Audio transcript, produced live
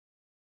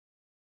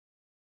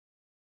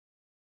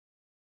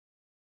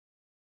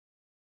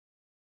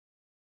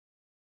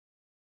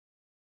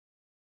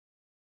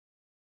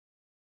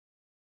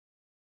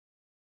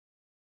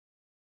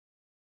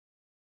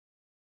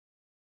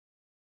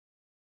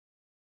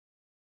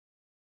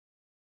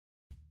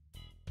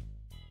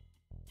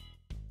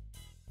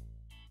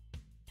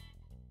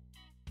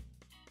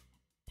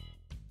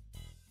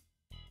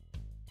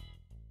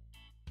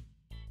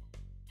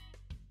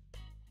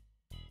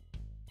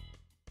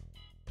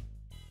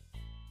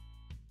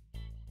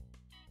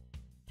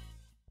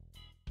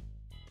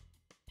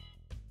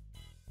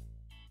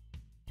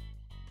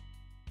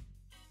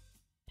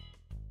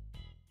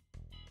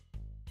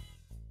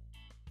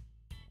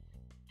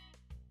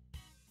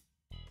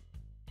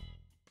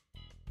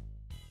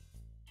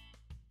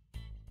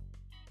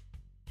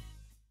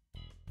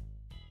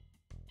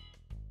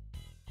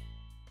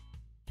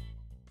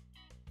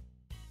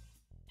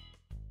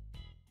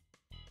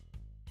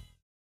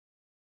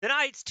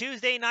Tonight's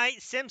Tuesday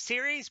Night Sim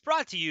Series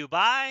brought to you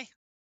by...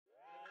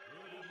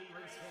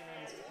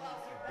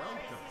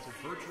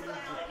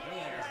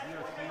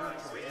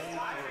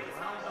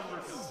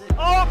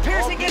 Oh,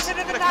 Pearson gets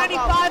into the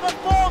 95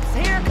 of Bolts.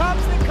 Here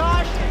comes the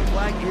caution.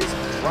 Flag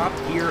is dropped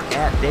here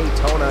at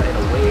Daytona, and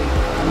away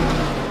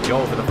we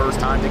go for the first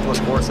time. Nicholas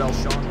Porcel,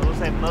 Sean. It looks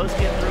like most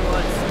get through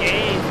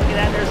unscathed. Look at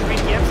that, there's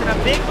Rick Gibson.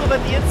 A big move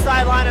at the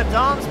inside line of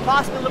Dom's,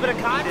 possibly a little bit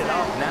of contact.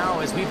 Now,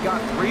 as we've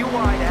got three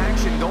wide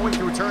action going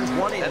through turns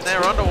 1 and 2. And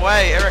they're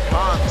underway. Eric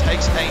Hahn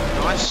takes a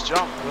nice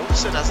jump.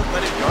 Wilson hasn't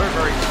let him go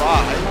very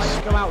far. Nice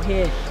to go out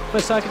here for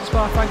Circuit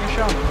Spa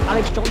Francorchamps.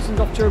 Alex Johnson's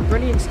off to a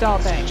brilliant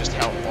start there. Just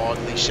how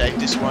oddly shaped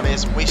this one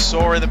is. We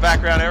saw in the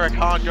background Eric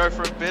Hahn go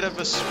for a bit of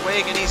a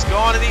swing, and he's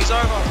gone and he's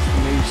over.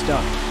 New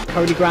stuff.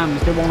 Cody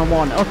Graham's the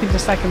one-on-one up into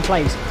second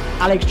place.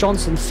 Alex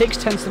Johnson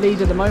 6/10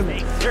 lead at the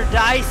moment. They're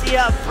dicey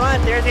up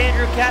front. There's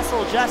Andrew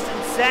Kessel,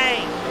 Justin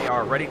Sang. They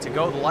are ready to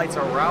go. The lights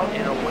are out,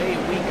 and away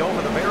we go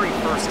for the very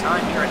first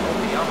time here at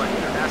Okayama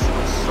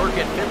International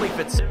Circuit. Finley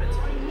Fitzsimmons.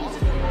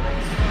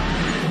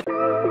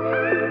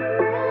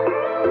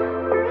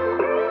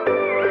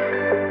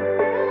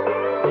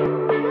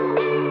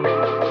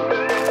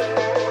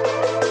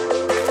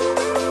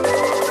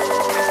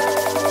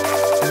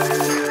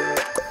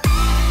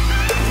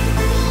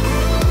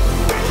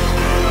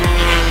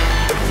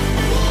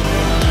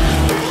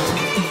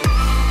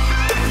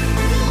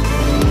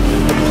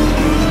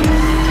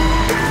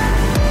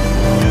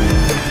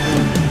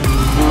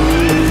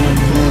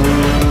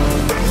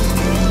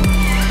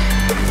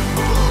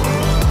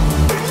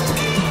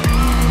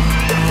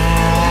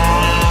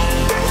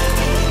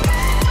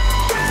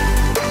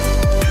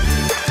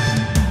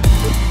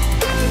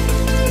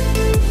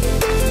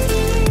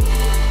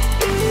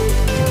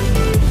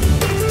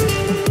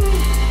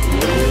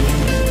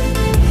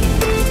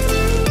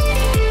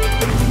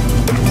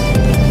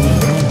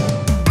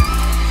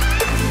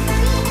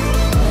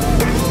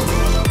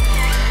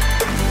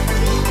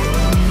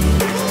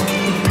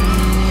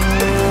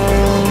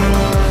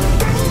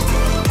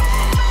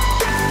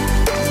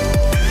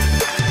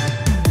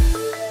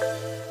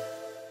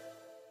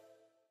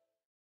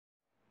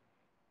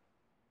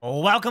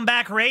 Welcome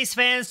back, race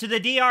fans, to the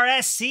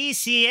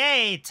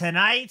DRSCCA.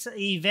 Tonight's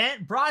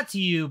event brought to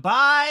you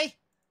by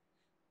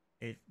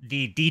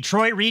the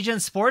Detroit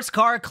Region Sports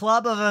Car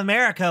Club of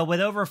America.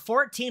 With over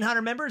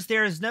 1,400 members,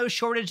 there is no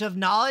shortage of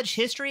knowledge,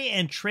 history,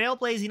 and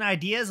trailblazing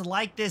ideas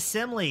like this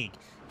Sim League.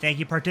 Thank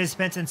you,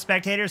 participants and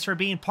spectators, for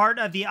being part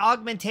of the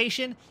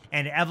augmentation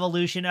and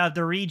evolution of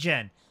the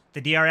region.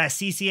 The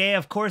DRSCCA,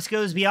 of course,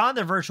 goes beyond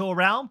the virtual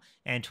realm.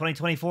 In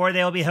 2024,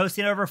 they will be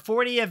hosting over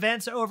 40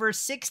 events over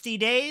 60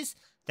 days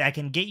that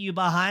can get you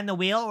behind the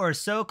wheel or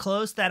so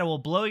close that it will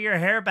blow your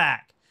hair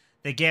back.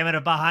 The gamut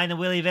of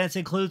behind-the-wheel events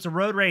includes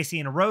road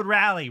racing, road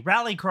rally,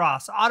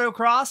 rallycross,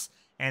 autocross,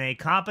 and a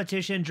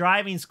competition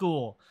driving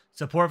school.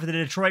 Support for the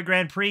Detroit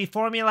Grand Prix,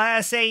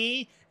 Formula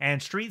SAE,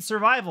 and Street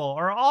Survival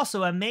are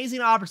also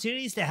amazing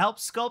opportunities to help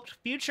sculpt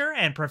future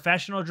and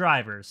professional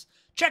drivers.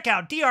 Check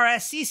out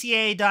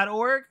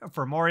drscca.org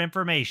for more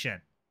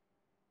information.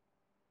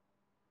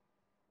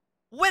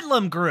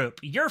 Whitlam Group,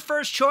 your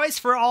first choice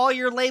for all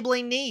your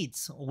labeling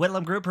needs.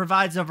 Whitlam Group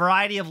provides a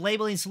variety of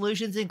labeling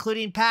solutions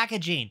including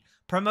packaging,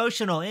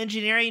 promotional,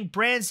 engineering,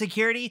 brand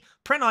security,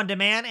 print on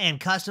demand, and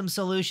custom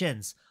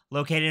solutions.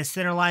 Located in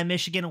Centerline,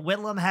 Michigan,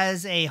 Whitlam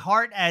has a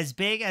heart as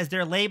big as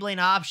their labeling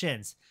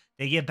options.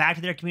 They give back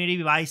to their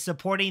community by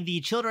supporting the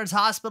Children's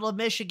Hospital of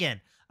Michigan,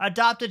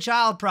 Adopt a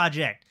Child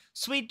Project,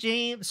 Sweet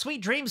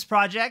Dreams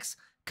Projects,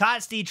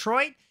 COTS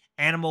Detroit,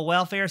 Animal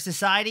Welfare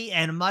Society,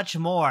 and much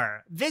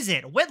more.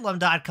 Visit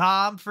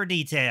whitlam.com for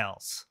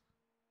details.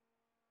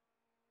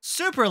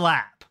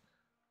 Superlap.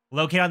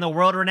 Located on the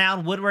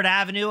world-renowned Woodward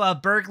Avenue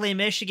of Berkeley,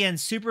 Michigan,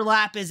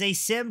 Superlap is a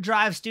sim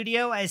drive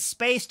studio, a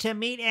space to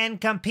meet and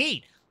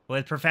compete.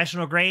 With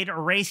professional-grade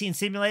racing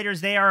simulators,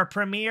 they are a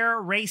premier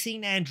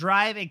racing and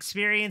drive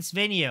experience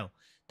venue.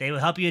 They will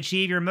help you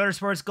achieve your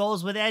motorsports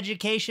goals with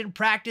education,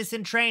 practice,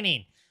 and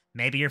training.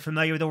 Maybe you're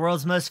familiar with the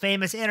world's most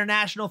famous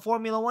international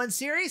Formula One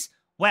series?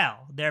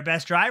 Well, their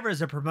best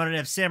drivers are proponent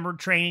of sim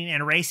training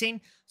and racing,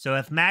 so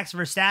if Max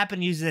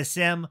Verstappen uses a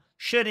sim,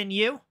 shouldn't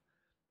you?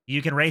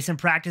 You can race and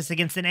practice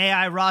against an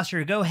AI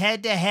roster, go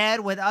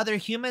head-to-head with other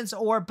humans,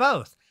 or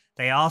both.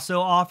 They also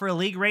offer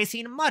league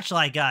racing, much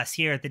like us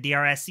here at the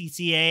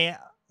DRSCCA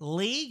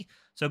League,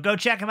 so go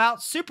check them out,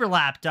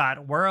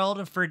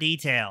 superlap.world for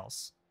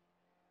details.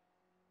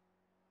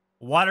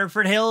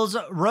 Waterford Hills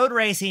Road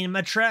Racing,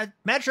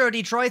 Metro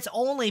Detroit's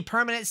only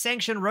permanent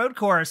sanctioned road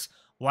course.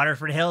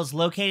 Waterford Hills,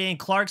 located in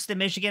Clarkston,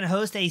 Michigan,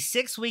 hosts a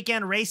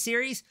 6-weekend race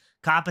series,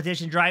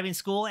 competition driving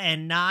school,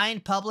 and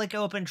 9 public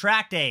open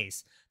track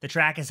days. The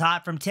track is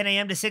hot from 10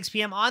 a.m. to 6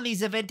 p.m. on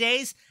these event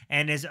days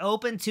and is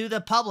open to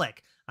the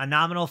public. A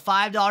nominal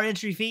 $5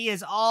 entry fee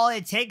is all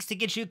it takes to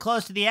get you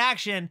close to the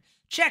action.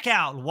 Check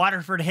out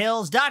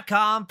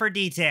waterfordhills.com for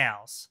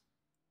details.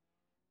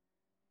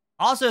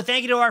 Also,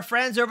 thank you to our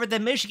friends over at the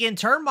Michigan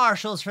Turn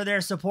Marshals for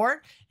their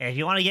support. If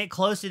you want to get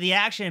close to the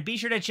action, be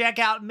sure to check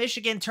out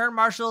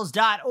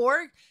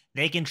michiganturnmarshals.org.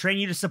 They can train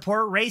you to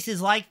support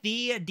races like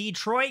the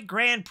Detroit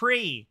Grand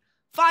Prix.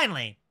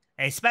 Finally,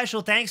 a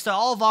special thanks to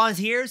all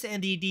volunteers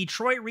in the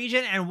Detroit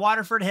region and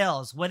Waterford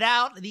Hills.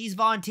 Without these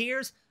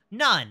volunteers,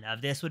 none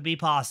of this would be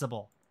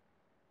possible.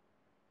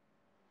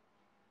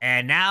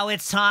 And now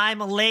it's time,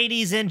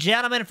 ladies and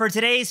gentlemen, for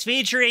today's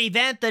feature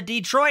event, the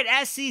Detroit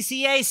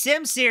SCCA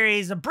Sim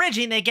Series,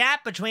 bridging the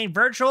gap between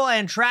virtual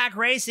and track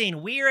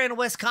racing. We're in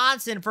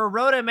Wisconsin for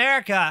Road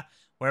America,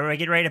 where we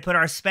get ready to put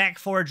our Spec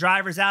 4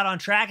 drivers out on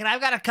track. And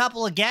I've got a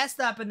couple of guests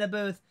up in the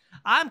booth.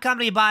 I'm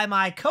accompanied by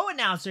my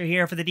co-announcer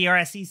here for the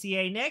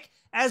DRSCCA, Nick,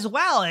 as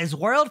well as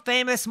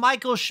world-famous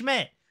Michael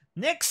Schmidt.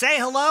 Nick, say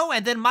hello,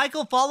 and then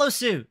Michael, follow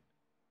suit.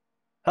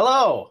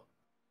 Hello.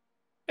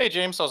 Hey,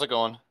 James. How's it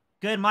going?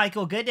 Good,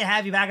 Michael. Good to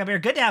have you back up here.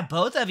 Good to have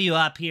both of you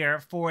up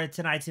here for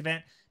tonight's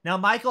event. Now,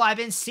 Michael, I've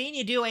been seeing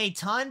you do a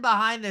ton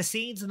behind the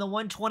scenes in the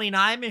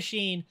 129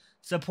 machine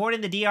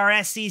supporting the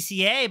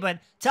DRSCCA, but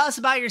tell us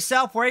about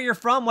yourself, where you're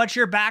from, what's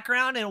your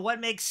background, and what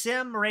makes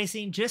sim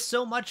racing just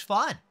so much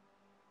fun.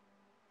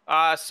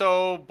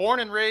 So born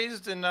and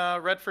raised in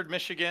Redford,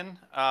 Michigan.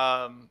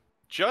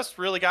 Just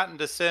really got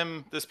into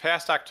sim this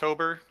past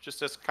October,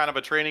 just as kind of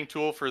a training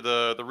tool for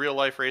the real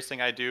life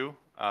racing I do.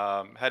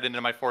 Heading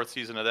into my 4th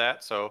season of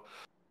that, so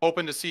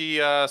hoping to see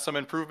some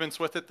improvements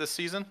with it this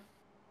season.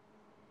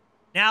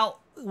 Now,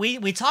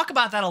 we talk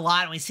about that a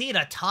lot, and we see it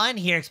a ton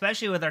here,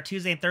 especially with our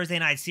Tuesday and Thursday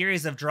night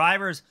series of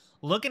drivers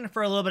looking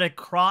for a little bit of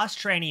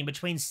cross-training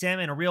between sim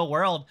and real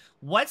world.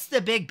 What's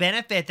the big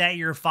benefit that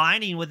you're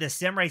finding with the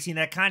sim racing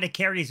that kind of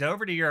carries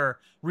over to your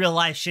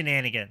real-life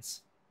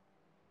shenanigans?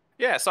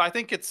 Yeah, so I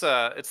think it's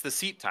the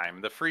seat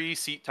time, the free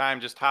seat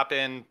time. Just hop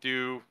in,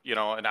 do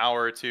an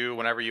hour or two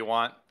whenever you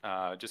want.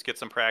 Just get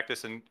some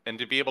practice and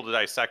to be able to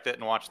dissect it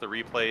and watch the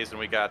replays. And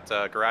we got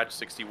Garage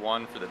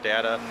 61 for the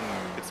data.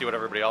 You can see what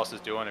everybody else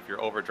is doing if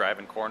you're over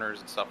driving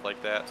corners and stuff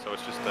like that. So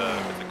it's just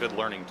it's a good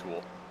learning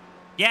tool.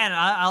 Yeah, and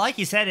I like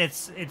you said,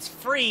 it's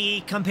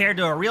free compared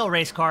to a real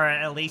race car.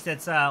 At least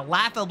it's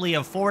laughably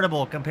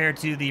affordable compared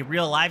to the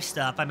real life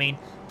stuff. I mean,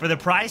 for the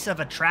price of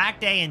a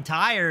track day and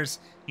tires,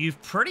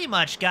 you've pretty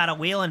much got a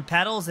wheel and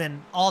pedals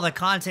and all the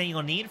content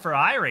you'll need for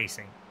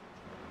iRacing.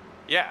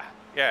 Yeah,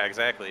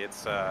 exactly.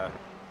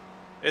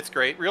 It's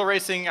great. Real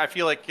racing, I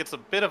feel like gets a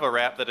bit of a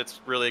rap that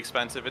it's really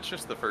expensive. It's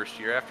just the first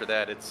year. After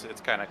that, it's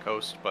kind of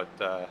coast. But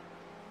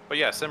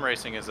yeah, sim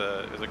racing is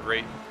a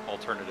great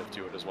alternative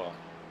to it as well.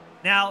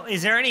 Now,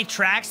 is there any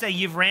tracks that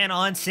you've ran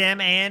on sim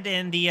and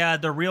in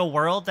the real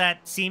world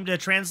that seem to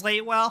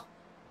translate well?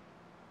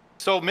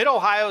 So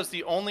Mid-Ohio is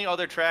the only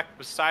other track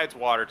besides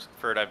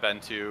Waterford I've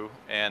been to,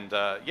 and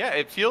yeah,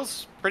 it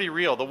feels pretty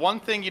real. The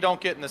one thing you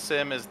don't get in the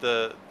sim is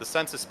the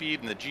sense of speed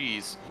and the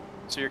G's,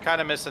 so you're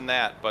kind of missing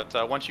that.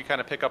 But once you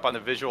kind of pick up on the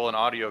visual and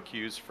audio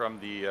cues from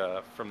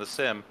the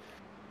sim,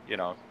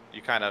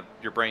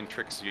 your brain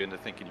tricks you into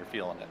thinking you're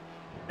feeling it.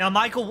 Now,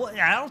 Michael,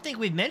 I don't think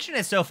we've mentioned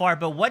it so far,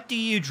 but what do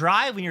you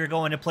drive when you're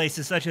going to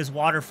places such as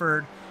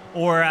Waterford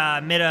or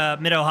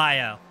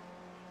Mid-Ohio?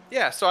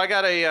 Yeah, so I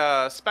got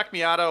a Spec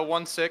Miata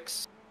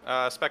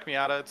 1.6 Spec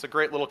Miata. It's a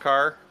great little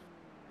car.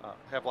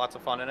 Have lots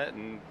of fun in it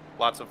and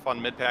lots of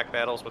fun mid-pack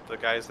battles with the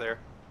guys there.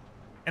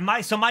 And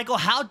so Michael,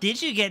 how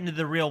did you get into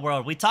the real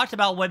world? We talked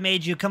about what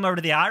made you come over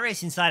to the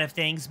iRacing side of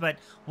things, but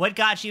what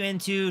got you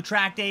into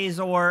track days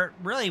or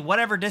really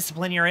whatever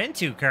discipline you're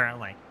into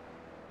currently?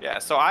 Yeah,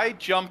 so I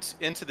jumped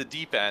into the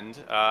deep end.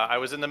 I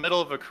was in the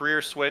middle of a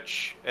career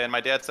switch, and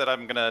my dad said,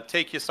 I'm going to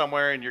take you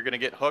somewhere and you're going to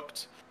get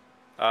hooked.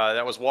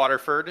 That was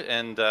Waterford,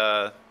 and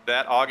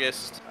that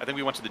August, I think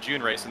we went to the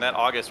June race, and that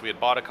August we had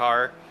bought a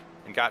car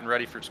and gotten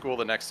ready for school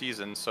the next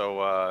season,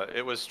 so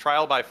it was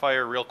trial by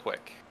fire real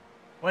quick.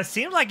 Well, it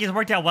seems like it's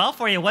worked out well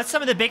for you. What's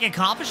some of the big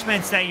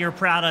accomplishments that you're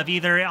proud of,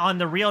 either on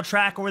the real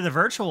track or the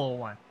virtual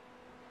one?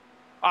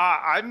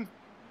 I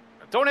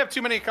don't have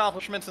too many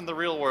accomplishments in the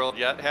real world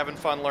yet, having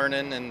fun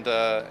learning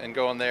and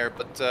going there,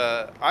 but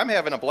I'm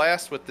having a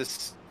blast with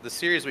the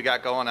series we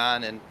got going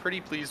on, and pretty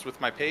pleased with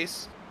my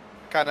pace.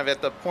 Kind of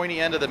at the pointy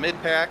end of the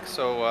mid-pack,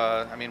 so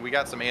I mean, we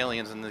got some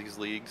aliens in these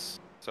leagues,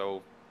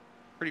 so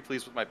pretty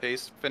pleased with my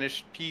pace.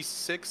 Finished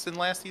P6 in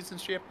last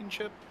season's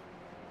championship.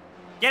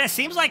 Yeah, it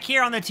seems like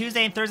here on the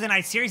Tuesday and Thursday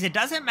night series, it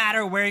doesn't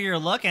matter where you're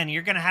looking,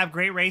 you're going to have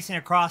great racing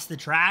across the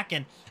track,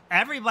 and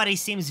everybody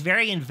seems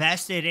very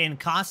invested in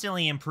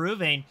constantly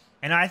improving.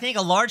 And I think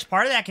a large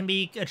part of that can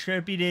be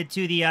attributed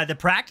to the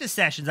practice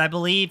sessions. I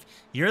believe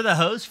you're the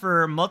host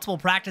for multiple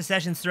practice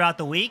sessions throughout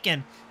the week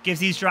and gives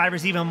these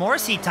drivers even more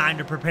seat time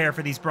to prepare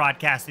for these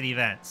broadcasted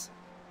events.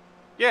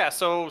 Yeah,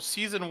 so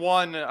season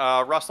one,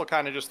 Russell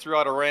kind of just threw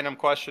out a random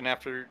question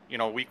after,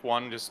 week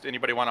one, just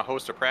anybody want to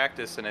host a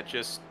practice, and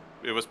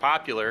it was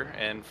popular.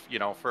 And,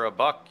 for a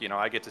buck,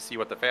 I get to see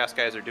what the fast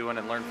guys are doing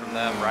and learn from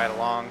them, ride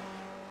along.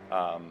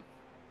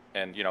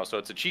 And, so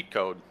it's a cheat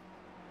code.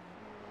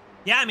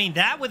 Yeah, I mean,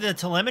 that with the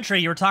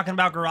telemetry, you were talking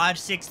about Garage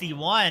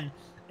 61,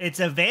 it's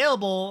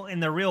available in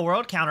the real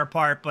world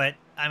counterpart, but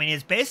I mean,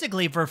 it's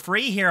basically for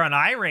free here on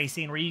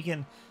iRacing, where you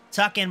can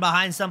tuck in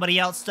behind somebody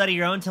else, study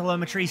your own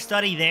telemetry,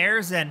 study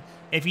theirs, and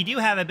if you do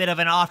have a bit of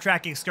an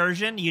off-track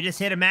excursion, you just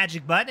hit a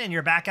magic button and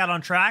you're back out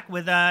on track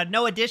with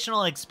no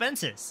additional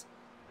expenses.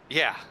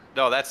 Yeah,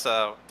 no, that's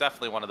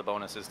definitely one of the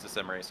bonuses to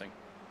sim racing.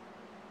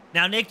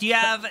 Now, Nick, do you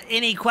have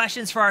any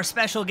questions for our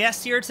special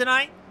guest here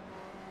tonight?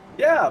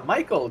 Yeah,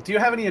 Michael, do you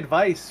have any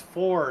advice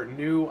for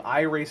new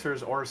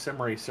iRacers or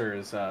sim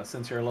racers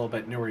since you're a little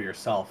bit newer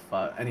yourself?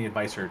 Any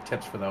advice or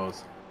tips for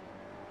those?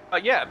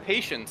 Yeah,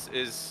 patience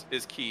is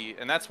key,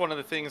 and that's one of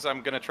the things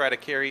I'm going to try to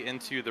carry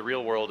into the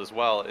real world as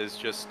well. Is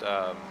just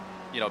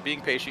being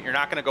patient. You're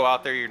not going to go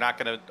out there. You're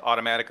not going to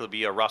automatically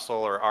be a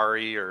Russell or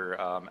Ari or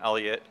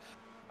Elliott.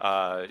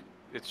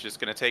 It's just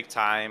going to take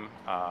time.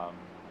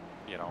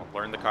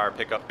 Learn the car,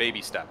 pick up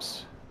baby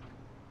steps.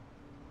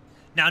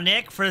 Now,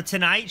 Nick, for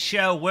tonight's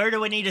show, where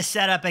do we need to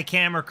set up a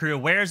camera crew?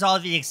 Where's all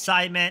the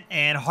excitement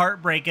and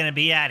heartbreak going to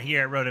be at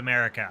here at Road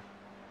America?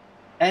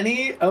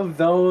 Any of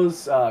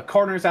those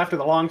corners after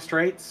the long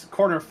straights,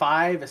 corner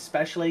 5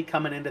 especially,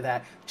 coming into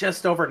that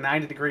just over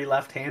 90-degree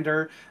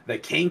left-hander. The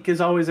kink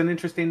is always an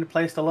interesting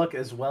place to look,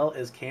 as well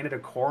as Canada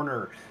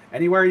Corner.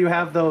 Anywhere you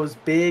have those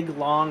big,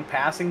 long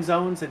passing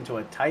zones into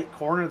a tight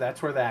corner,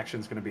 that's where the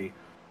action's going to be.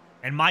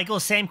 And Michael,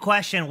 same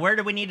question. Where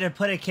do we need to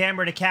put a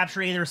camera to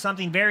capture either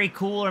something very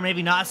cool or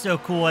maybe not so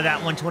cool at that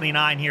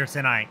 129 here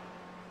tonight?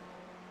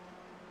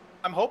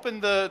 I'm hoping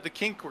the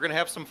kink, we're going to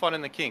have some fun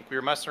in the kink. We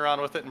were messing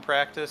around with it in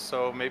practice,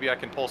 so maybe I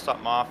can pull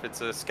something off.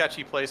 It's a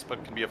sketchy place, but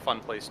it can be a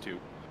fun place too.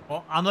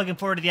 Well, I'm looking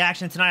forward to the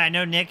action tonight. I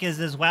know Nick is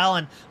as well.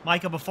 And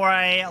Michael, before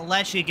I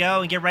let you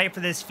go and get ready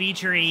for this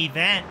feature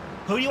event,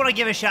 who do you want to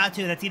give a shout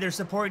to that's either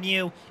supporting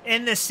you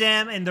in the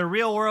sim and the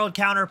real world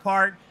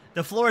counterpart?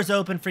 The floor is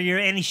open for you.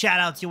 Any shout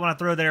outs you want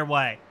to throw their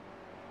way?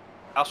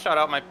 I'll shout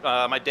out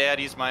my dad.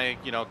 He's my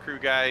crew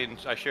guy, and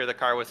I share the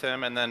car with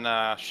him. And then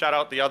shout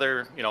out the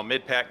other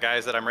mid pack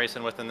guys that I'm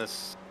racing with in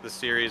this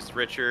series,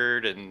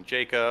 Richard and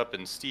Jacob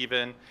and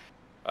Steven.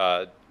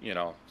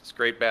 It's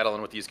great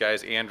battling with these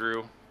guys.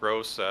 Andrew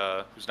Gross,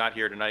 who's not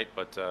here tonight,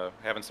 but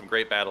having some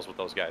great battles with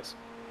those guys.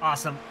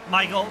 Awesome.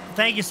 Michael,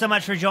 thank you so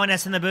much for joining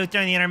us in the booth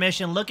during the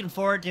intermission. Looking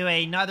forward to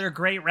another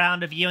great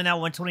round of you in that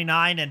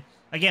 129. And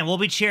again, we'll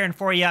be cheering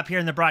for you up here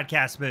in the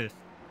broadcast booth.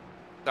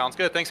 Sounds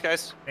good. Thanks,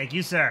 guys. Thank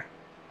you, sir.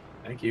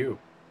 Thank you.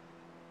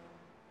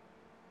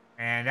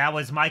 And that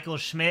was Michael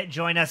Schmidt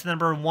joining us in the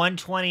number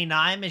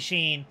 129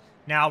 machine.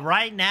 Now,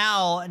 right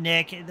now,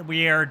 Nick,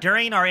 we are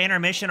during our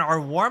intermission,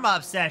 our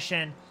warm-up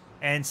session,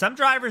 and some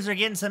drivers are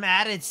getting some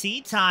added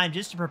seat time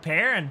just to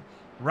prepare. And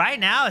right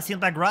now, it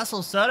seems like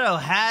Russell Soto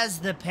has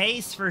the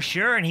pace for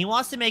sure, and he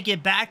wants to make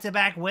it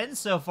back-to-back wins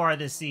so far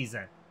this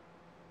season.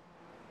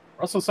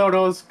 Russell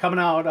Soto's coming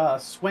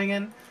out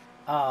swinging.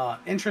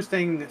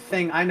 Interesting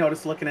thing I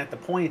noticed looking at the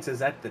points is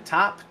that the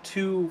top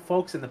two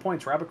folks in the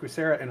points, Robert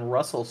Cusera and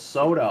Russell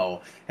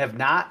Soto, have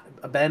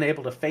not been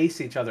able to face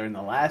each other in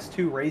the last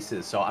two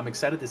races. So I'm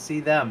excited to see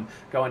them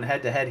going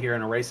head-to-head here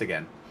in a race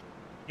again.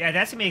 Yeah,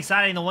 that's going to be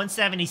exciting. The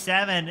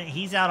 177,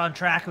 he's out on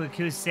track with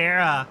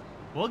Cusera.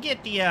 We'll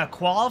get the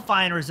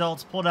qualifying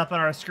results pulled up on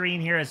our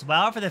screen here as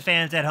well for the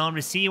fans at home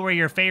to see where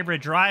your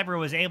favorite driver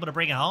was able to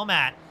bring it home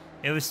at.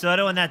 It was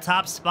Soto in that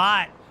top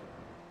spot.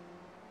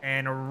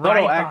 And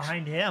right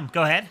behind him.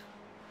 Go ahead.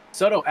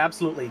 Soto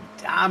absolutely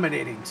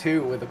dominating,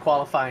 too, with a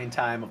qualifying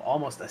time of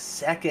almost a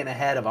second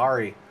ahead of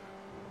Ari.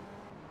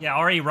 Yeah,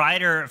 Ari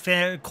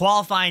Ryder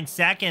qualifying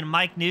second.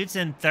 Mike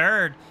Knudsen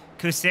third.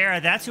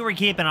 Cusera, that's who we're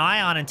keeping an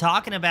eye on and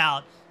talking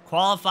about.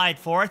 Qualified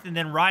fourth. And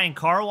then Ryan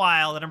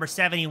Carwile, the number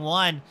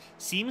 71,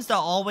 seems to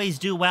always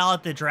do well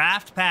at the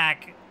draft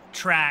pack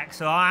track.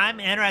 So I'm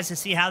interested to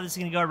see how this is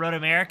going to go at Road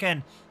America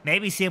and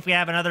maybe see if we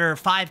have another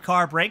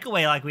 5-car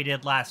breakaway like we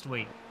did last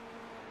week.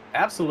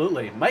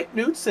 Absolutely. Mike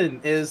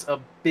Knudsen is a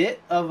bit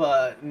of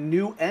a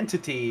new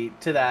entity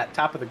to that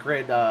top of the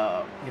grid,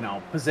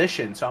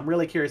 position. So I'm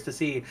really curious to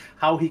see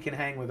how he can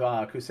hang with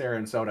Cusera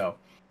and Soto.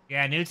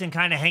 Yeah, Knudsen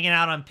kind of hanging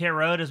out on pit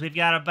road as we've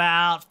got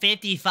about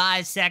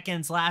 55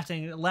 seconds left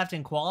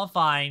in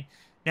qualifying.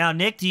 Now,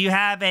 Nick, do you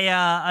have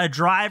a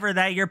driver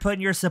that you're putting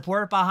your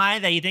support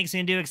behind that you think is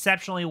going to do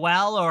exceptionally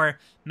well, or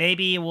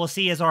maybe we'll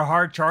see as our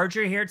hard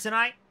charger here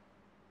tonight?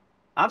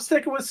 I'm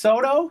sticking with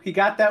Soto. He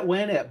got that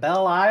win at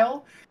Belle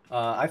Isle.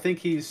 I think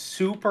he's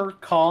super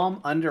calm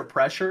under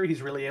pressure.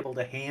 He's really able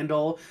to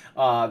handle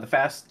the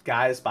fast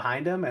guys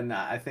behind him, and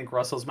I think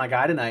Russell's my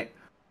guy tonight.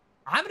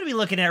 I'm going to be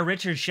looking at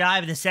Richard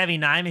Shive, the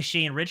 79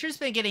 machine. Richard's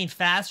been getting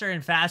faster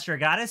and faster.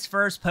 Got his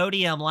first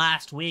podium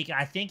last week.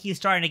 I think he's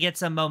starting to get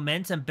some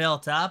momentum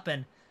built up,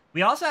 and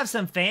we also have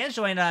some fans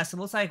join us. It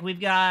looks like we've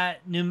got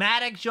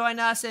Pneumatic join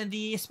us in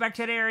the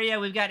spectator area.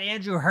 We've got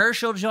Andrew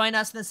Herschel join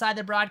us inside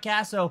the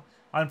broadcast, so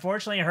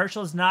unfortunately,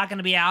 Herschel's not going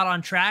to be out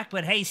on track,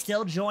 but hey,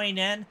 still join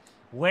in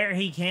where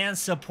he can,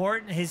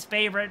 support his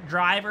favorite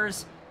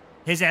drivers,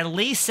 his at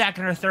least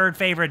second or third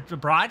favorite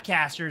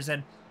broadcasters,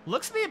 and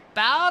looks to be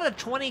about a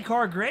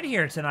 20-car grid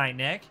here tonight,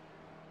 Nick.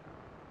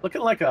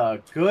 Looking like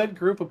a good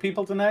group of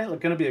people tonight.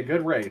 Going to be a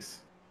good race.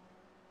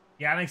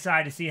 Yeah, I'm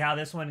excited to see how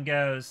this one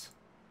goes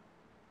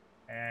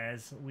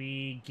as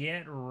we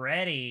get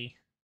ready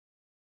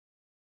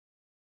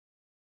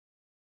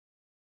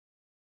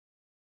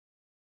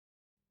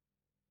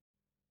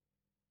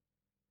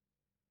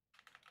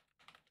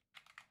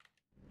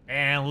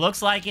And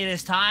looks like it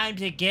is time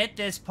to get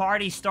this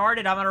party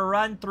started. I'm going to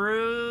run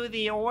through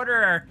the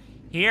order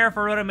here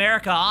for Road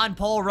America. On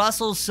pole,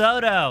 Russell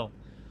Soto.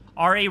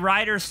 R.A.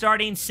 Ryder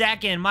starting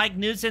second. Mike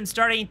Knudsen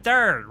starting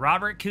third.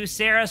 Robert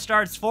Kucera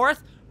starts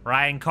fourth.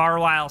 Ryan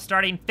Carwile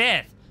starting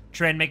fifth.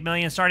 Trent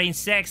McMillan starting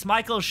sixth.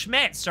 Michael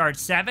Schmidt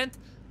starts seventh.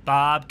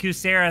 Bob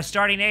Kucera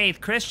starting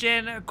eighth.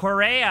 Christian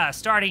Correa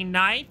starting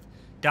ninth.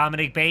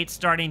 Dominic Bates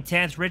starting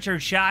 10th. Richard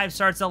Shive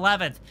starts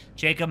 11th.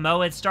 Jacob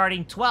Mowat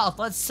starting 12th.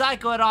 Let's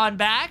cycle it on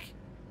back.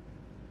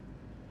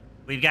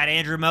 We've got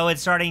Andrew Mowat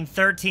starting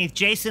 13th.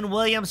 Jason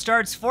Williams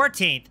starts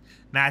 14th.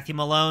 Matthew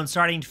Malone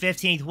starting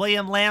 15th.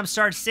 William Lamb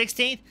starts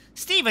 16th.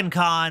 Stephen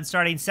Kahn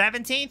starting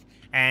 17th.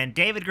 And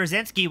David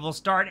Grzinski will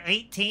start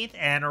 18th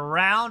and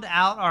round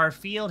out our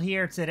field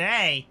here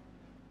today.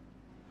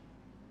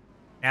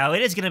 Now,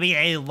 it is going to be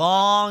a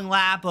long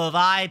lap of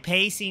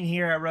pacing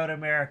here at Road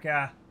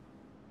America.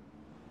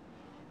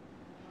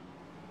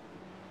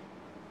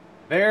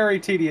 Very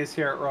tedious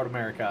here at Road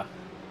America.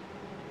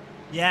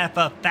 Yeah, if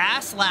a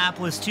fast lap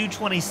was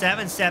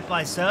 2:27 set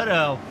by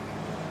Soto,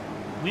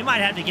 we might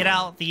have to get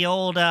out the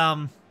old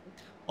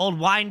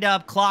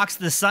wind-up clocks,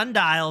 the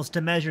sundials,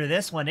 to measure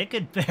this one. It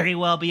could very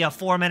well be a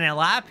 4-minute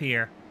lap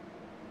here.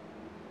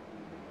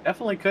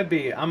 Definitely could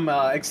be. I'm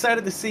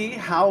excited to see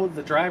how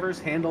the drivers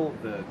handle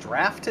the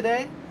draft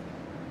today.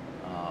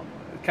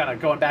 Kind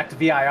of going back to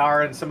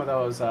VIR and some of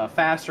those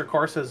faster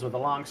courses with the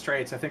long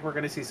straights, I think we're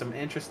going to see some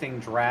interesting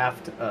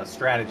draft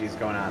strategies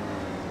going on.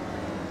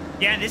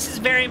 Yeah, this is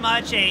very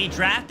much a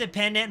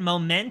draft-dependent,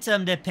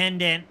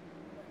 momentum-dependent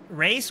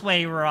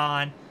raceway we're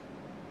on.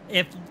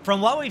 From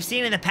what we've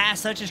seen in the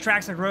past, such as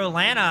tracks like Road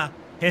Atlanta,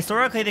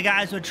 historically the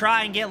guys would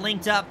try and get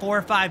linked up 4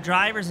 or 5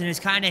 drivers and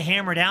just kind of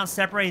hammer down,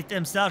 separate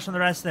themselves from the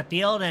rest of the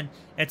field. And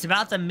it's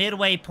about the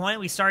midway point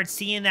we start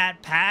seeing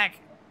that pack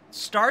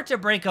start to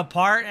break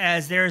apart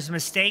as there's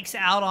mistakes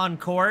out on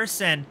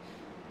course and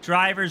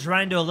drivers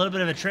run into a little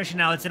bit of attrition.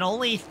 Now, it's an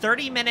only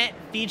 30-minute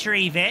feature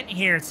event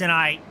here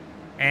tonight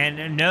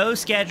and no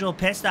scheduled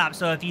pit stop.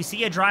 So if you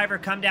see a driver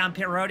come down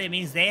pit road, it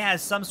means they have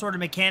some sort of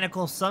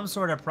mechanical, some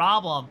sort of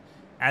problem,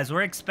 as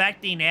we're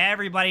expecting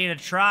everybody to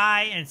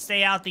try and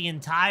stay out the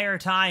entire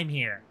time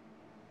here.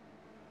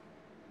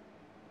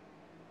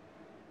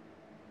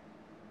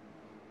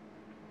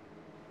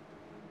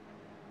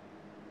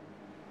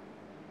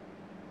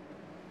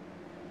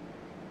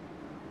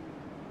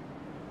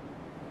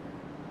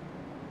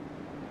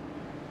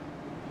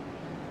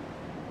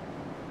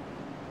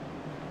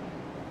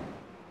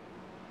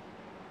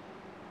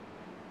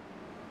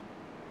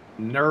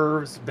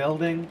 Nerves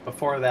building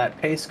before that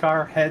pace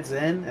car heads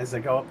in as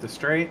they go up the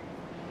straight.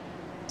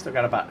 Still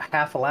got about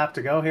half a lap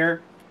to go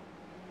here.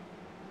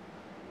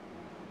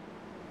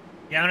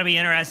 Yeah, I'm going to be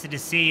interested to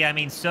see. I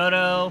mean,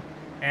 Soto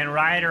and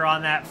Ryder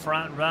on that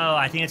front row.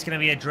 I think it's going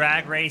to be a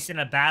drag race and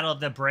a battle of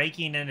the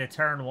braking into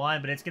turn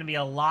 1, but it's going to be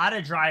a lot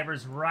of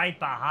drivers right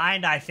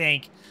behind, I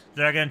think,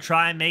 that are going to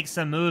try and make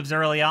some moves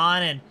early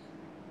on. And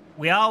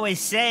we always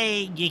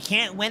say you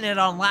can't win it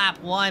on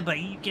lap 1, but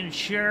you can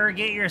sure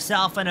get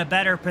yourself in a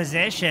better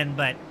position.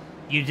 But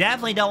you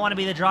definitely don't want to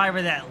be the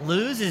driver that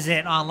loses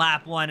it on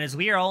lap 1, as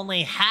we are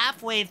only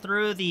halfway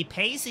through the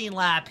pacing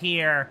lap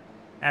here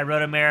at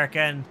Road America.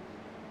 And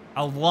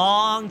a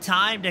long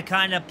time to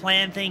kind of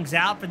plan things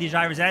out for these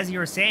drivers. As you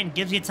were saying,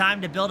 gives you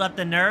time to build up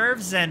the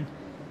nerves and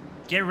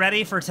get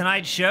ready for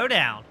tonight's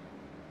showdown.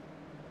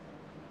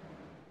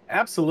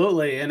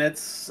 Absolutely, and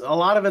a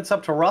lot of it's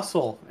up to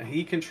Russell.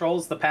 He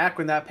controls the pack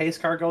when that pace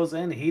car goes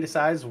in. He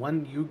decides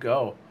when you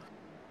go.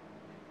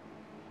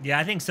 Yeah,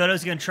 I think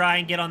Soto's going to try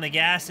and get on the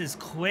gas as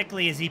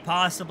quickly as he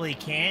possibly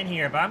can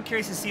here, but I'm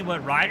curious to see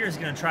what Ryder's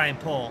going to try and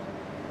pull.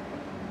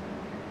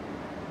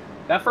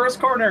 That first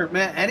corner,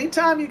 man,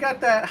 anytime you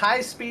got that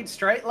high-speed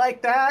straight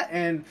like that,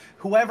 and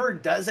whoever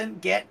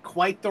doesn't get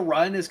quite the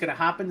run is going to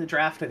hop in the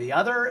draft to the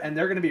other, and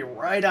they're going to be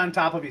right on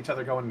top of each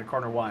other going into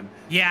corner 1.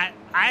 Yeah,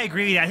 I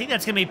agree with you. I think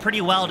that's going to be pretty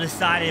well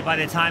decided by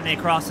the time they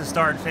cross the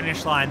start and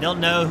finish line. They'll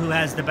know who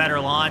has the better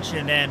launch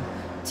and then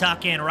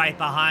tuck in right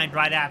behind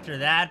right after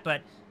that.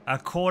 But a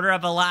quarter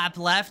of a lap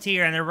left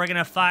here, and then we're going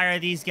to fire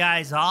these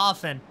guys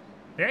off. And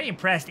very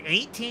impressed.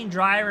 18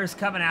 drivers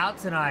coming out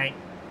tonight.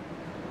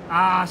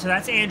 So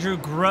that's Andrew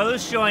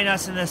Gross joining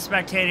us in the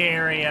spectator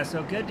area.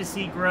 So good to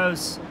see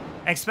Gross,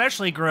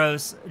 especially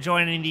Gross,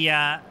 joining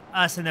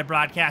us in the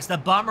broadcast. The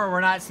bummer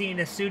we're not seeing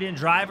the student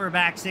driver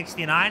back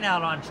 69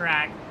 out on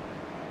track.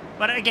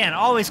 But again,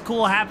 always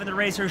cool having the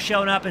racers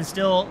showing up and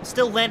still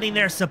lending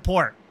their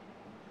support.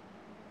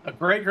 A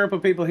great group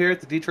of people here at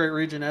the Detroit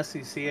Region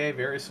SCCA.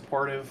 Very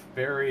supportive,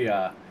 very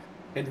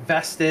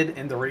invested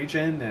in the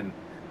region, and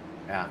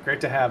yeah, great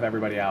to have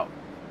everybody out.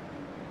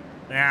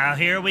 Now,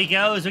 here we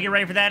go as we get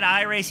ready for that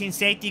iRacing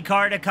safety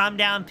car to come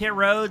down pit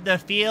road. The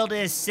field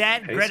is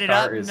set, gridded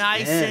up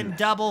nice and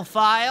double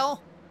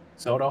file.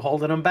 Soto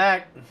holding him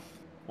back.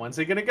 When's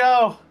he going to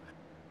go?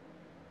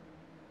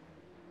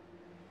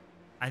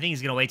 I think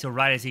he's going to wait till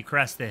right as he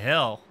crests the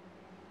hill.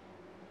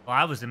 Well,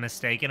 I was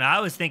mistaken. I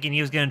was thinking he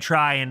was going to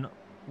try and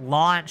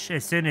launch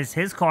as soon as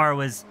his car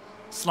was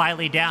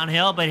slightly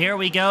downhill, but here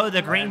we go.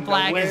 The green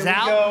flag is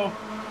out.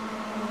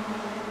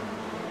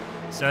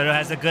 Soto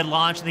has a good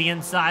launch to the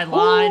inside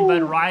line,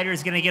 but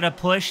Ryder's going to get a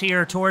push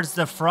here towards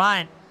the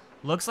front.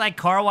 Looks like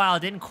Carwile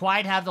didn't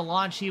quite have the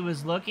launch he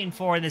was looking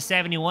for in the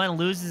 71,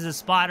 loses a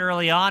spot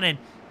early on, and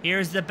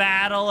here's the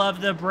battle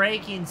of the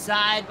braking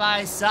side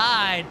by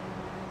side.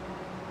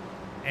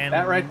 And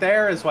that right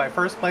there is why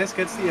first place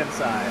gets the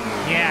inside.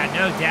 Yeah,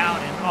 no doubt.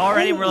 And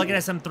already we're looking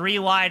at some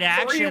three-wide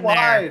action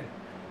there.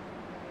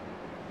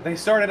 They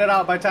sorted it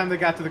out by the time they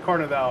got to the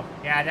corner, though.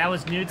 Yeah, that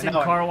was Newton,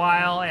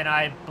 Carwile, and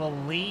I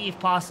believe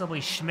possibly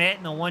Schmidt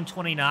in the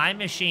 129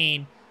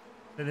 machine.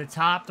 So the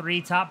top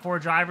 4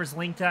 drivers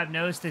linked up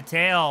nose to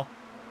tail.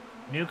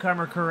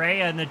 Newcomer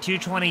Correa in the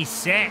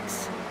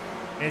 226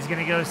 is going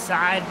to go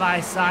side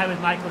by side with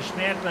Michael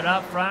Schmidt, but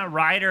up front,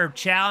 Ryder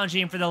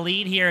challenging for the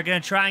lead here.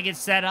 Going to try and get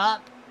set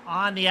up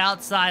on the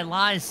outside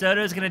line.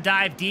 Soto's going to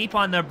dive deep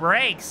on the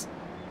brakes.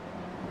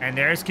 And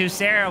there's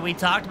Kucera. We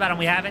talked about him.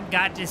 We haven't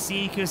got to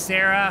see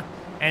Kucera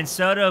and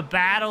Soto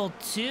battle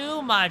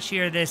too much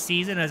here this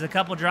season, as a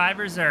couple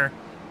drivers are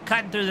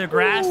cutting through the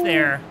grass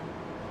there.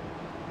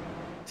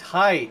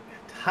 Tight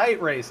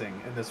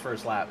racing in this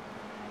first lap.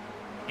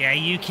 Yeah,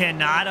 you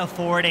cannot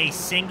afford a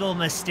single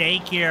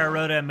mistake here at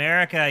Road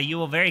America. You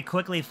will very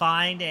quickly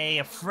find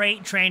a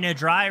freight train of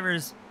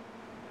drivers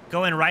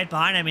going right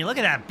behind. I mean, look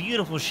at that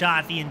beautiful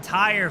shot. The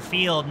entire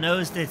field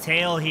nose to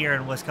tail here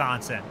in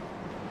Wisconsin.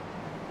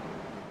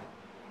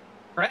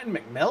 Trenton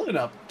McMillan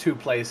up 2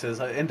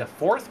 places into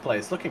 4th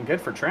place. Looking good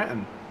for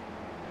Trenton.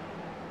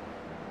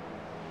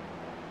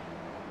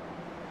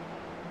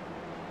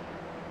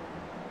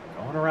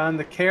 Going around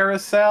the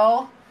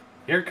carousel.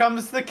 Here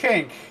comes the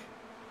kink.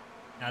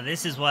 Now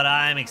this is what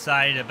I'm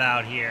excited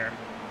about here.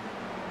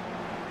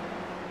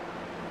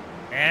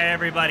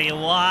 Everybody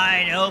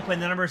wide open.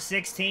 The number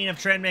 16 of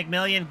Trent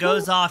McMillan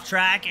goes off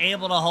track,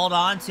 able to hold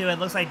on to it.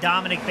 Looks like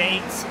Dominic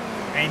Bates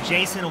and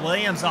Jason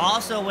Williams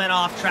also went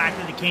off track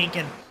to the kink.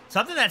 And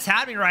something that's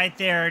happening right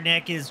there,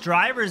 Nick, is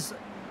drivers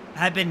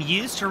have been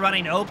used to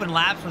running open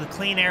laps with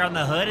clean air on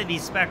the hood of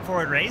these spec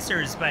forward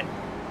racers, but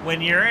when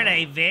you're in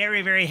a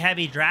very, very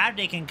heavy draft,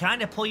 it can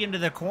kind of pull you into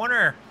the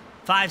corner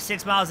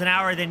 5-6 miles an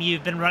hour than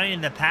you've been running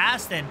in the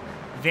past, and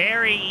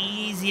very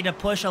easy to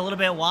push a little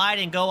bit wide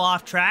and go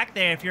off track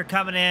there if you're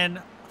coming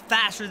in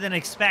faster than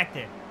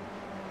expected.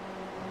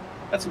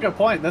 That's a good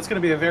point. That's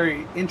going to be a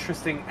very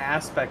interesting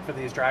aspect for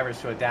these drivers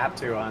to adapt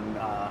to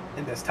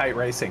in this tight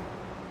racing.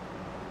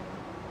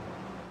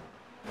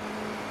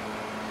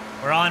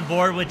 We're on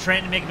board with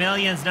Trenton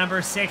McMillan's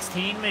number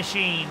 16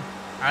 machine.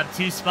 Up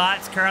 2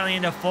 spots, currently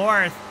into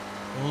 4th.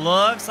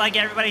 Looks like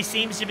everybody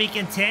seems to be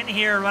content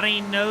here,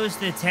 running nose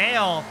to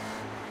tail.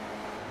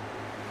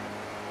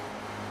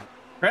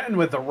 Trenton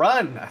with the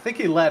run. I think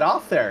he led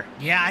off there.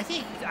 Yeah, I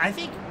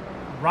think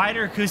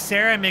Ryder,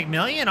 Kucera, and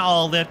McMillan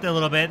all lift a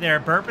little bit.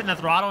 They're burping the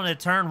throttle into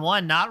turn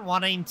 1, not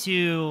wanting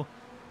to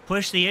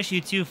push the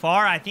issue too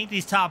far. I think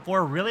these top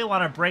 4 really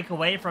want to break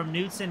away from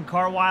Knutson,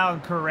 Carwile,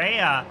 and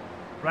Correa,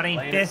 running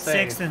 5th,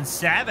 6th, and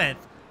 7th.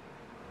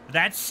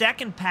 That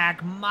second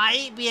pack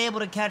might be able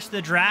to catch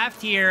the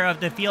draft here of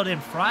the field in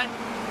front.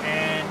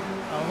 And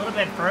a little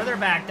bit further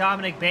back,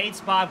 Dominic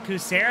Bates, Bob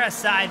Kucera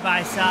side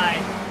by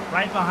side.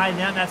 Right behind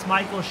them, that's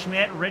Michael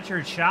Schmidt,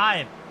 Richard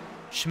Scheib.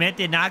 Schmidt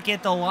did not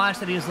get the launch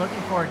that he was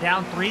looking for,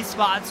 down 3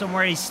 spots from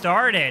where he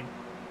started.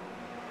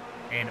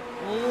 And,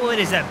 ooh, it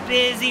is a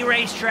busy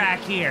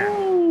racetrack here.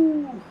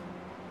 Ooh.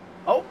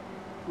 Oh,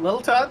 little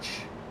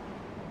touch.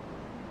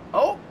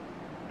 Oh.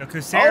 The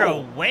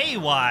Kucera way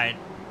wide.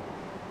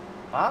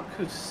 Bob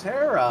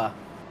Kucera.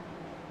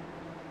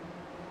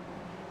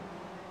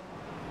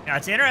 Now,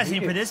 it's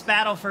interesting for this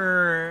battle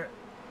for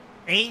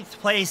 8th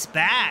place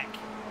back.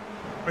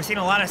 We're seeing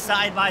a lot of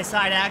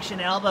side-by-side action,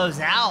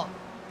 elbows out,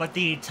 but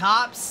the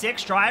top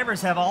 6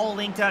 drivers have all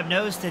linked up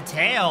nose to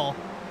tail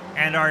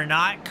and are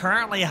not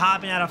currently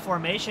hopping out of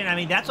formation. I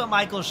mean, that's what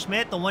Michael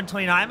Schmidt, the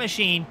 129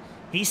 machine,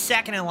 he's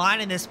second in line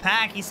in this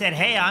pack. He said,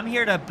 hey, I'm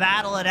here to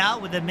battle it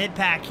out with the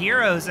mid-pack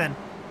heroes, and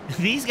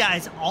these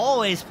guys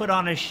always put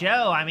on a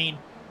show. I mean,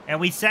 and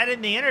we said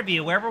in the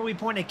interview, wherever we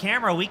point a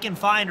camera, we can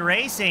find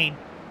racing.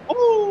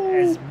 Ooh,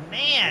 as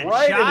man,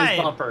 right in his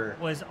Scheib bumper.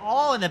 Was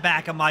all in the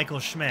back of Michael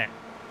Schmidt.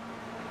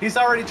 He's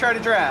already tried to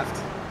draft.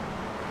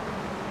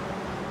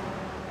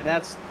 And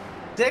that's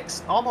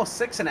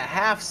almost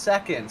 6.5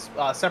 seconds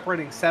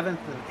separating 7th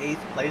and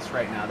 8th place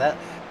right now. That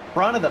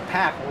front of the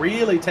pack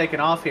really taking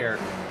off here.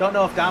 Don't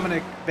know if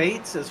Dominic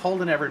Bates is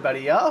holding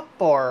everybody up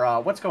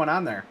or what's going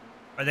on there.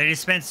 Or they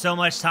just spent so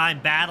much time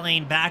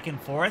battling back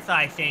and forth,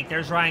 I think.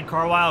 There's Ryan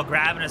Carwile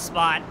grabbing a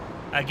spot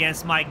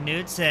against Mike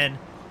Knutson.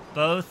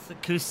 Both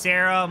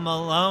Kucera,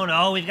 Malone.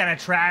 Oh, we've got a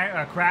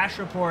crash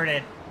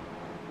reported.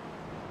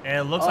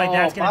 It looks like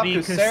that's going to be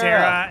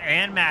Kucera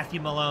and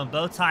Matthew Malone,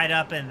 both tied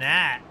up in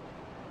that.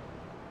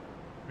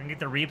 We're going to get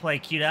the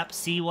replay queued up,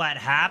 see what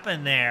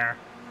happened there.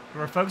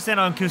 We're focusing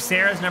on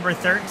Kucera's number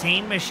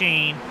 13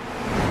 machine.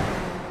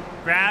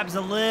 Grabs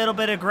a little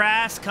bit of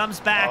grass, comes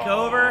back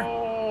over.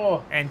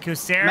 And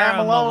Kucera,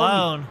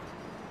 Malone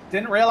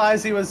Didn't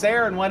realize he was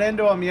there and went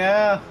into him,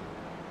 yeah.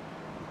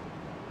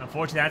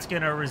 Unfortunately, that's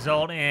going to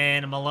result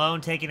in Malone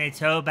taking a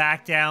tow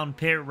back down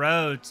pit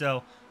road.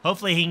 So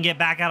hopefully he can get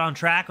back out on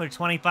track with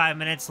 25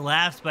 minutes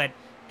left, but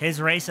his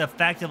race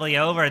effectively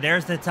over.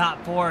 There's the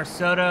top four: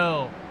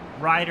 Soto,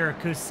 Ryder,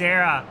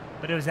 Kucera,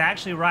 but it was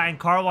actually Ryan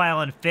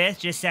Carwile in fifth,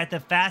 just set the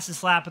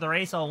fastest lap of the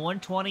race on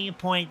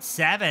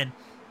 120.7.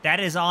 That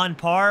is on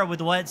par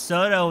with what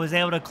Soto was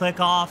able to click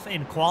off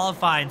in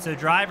qualifying. So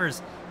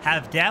drivers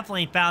have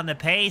definitely found the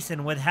pace,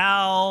 and with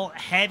how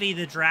heavy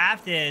the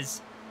draft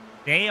is,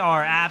 they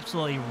are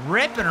absolutely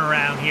ripping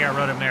around here at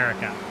Road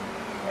America.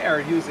 They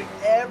are using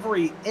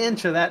every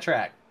inch of that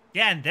track.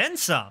 Yeah, and then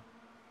some.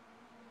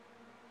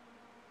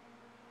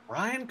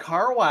 Ryan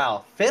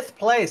Carwile, 5th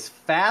place,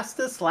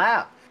 fastest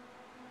lap.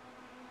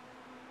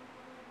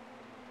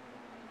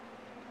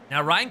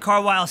 Now, Ryan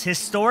Carwile's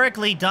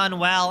historically done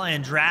well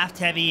in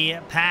draft-heavy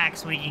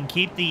packs when he can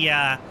keep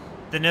the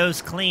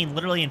nose clean,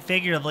 literally and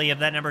figuratively, of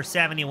that number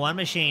 71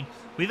 machine.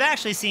 We've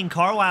actually seen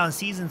Carwile in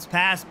seasons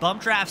past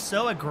bump draft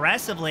so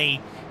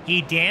aggressively,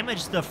 he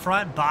damaged the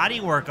front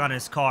bodywork on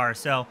his car.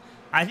 So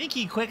I think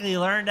he quickly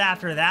learned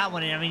after that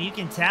one. And I mean, you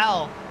can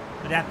tell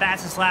with that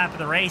fastest lap of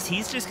the race,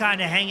 he's just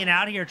kind of hanging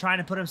out here trying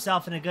to put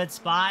himself in a good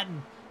spot.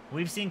 And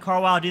we've seen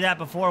Carwile do that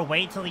before,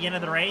 wait till the end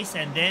of the race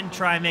and then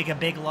try and make a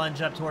big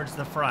lunge up towards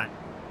the front.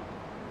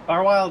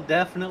 Carwile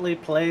definitely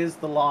plays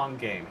the long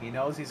game. He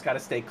knows he's got to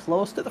stay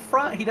close to the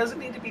front. He doesn't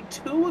need to be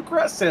too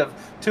aggressive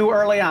too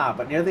early on,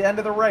 but near the end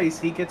of the race,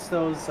 he gets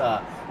those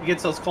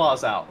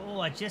claws out.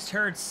 Oh, I just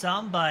heard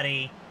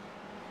somebody.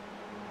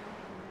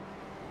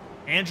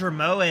 Andrew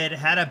Moed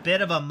had a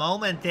bit of a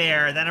moment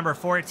there. That number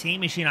 14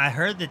 machine, I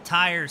heard the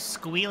tires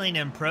squealing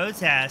in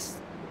protest.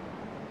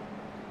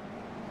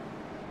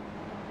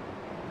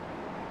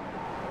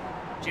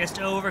 Just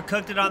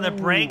overcooked it on the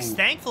brakes.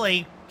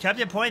 Thankfully, kept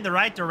it pointing the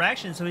right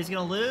direction, so he's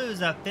going to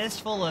lose a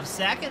fistful of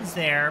seconds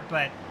there,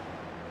 but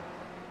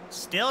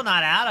still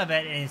not out of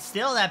it, and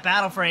still that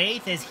battle for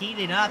 8th is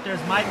heating up.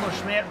 There's Michael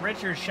Schmidt,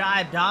 Richard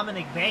Scheib,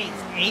 Dominic Bates,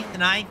 8th,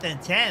 9th, and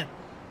 10th.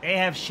 They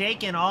have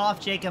shaken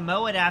off Jacob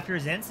Mowat after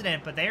his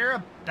incident, but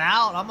they're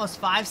about almost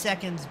 5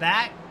 seconds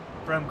back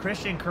from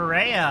Christian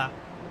Correa.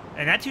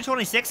 And that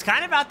 226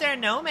 kind of out there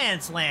in no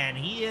man's land.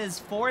 He is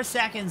 4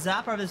 seconds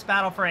up of this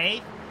battle for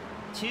 8th,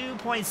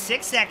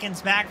 2.6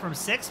 seconds back from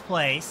 6th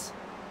place.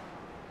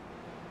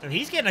 So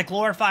he's getting a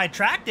glorified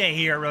track day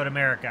here at Road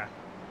America.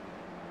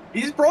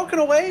 He's broken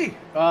away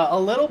a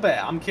little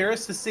bit. I'm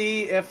curious to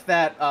see if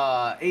that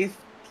 8th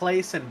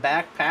place and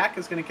backpack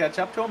is going to catch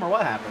up to him or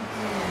what happens.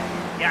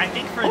 Yeah, I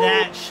think for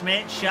that,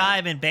 Schmidt,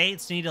 Scheib, and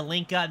Bates need to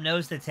link up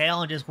nose to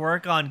tail and just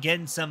work on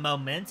getting some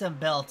momentum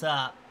built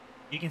up.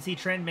 You can see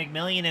Trent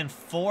McMillian in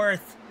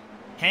 4th,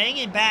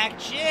 hanging back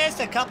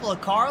just a couple of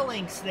car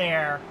links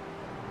there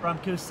from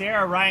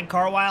Kucera. Ryan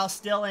Carwile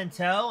still in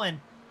tow, and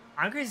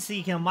I'm curious to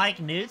see Mike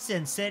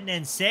Knudsen sitting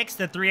in 6th,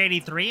 the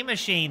 383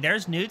 machine.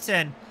 There's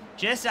Knudsen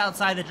just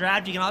outside the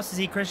draft. You can also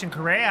see Christian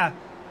Correa.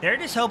 They're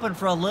just hoping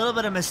for a little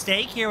bit of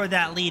mistake here with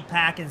that lead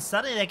pack, and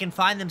suddenly they can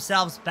find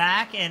themselves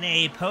back in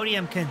a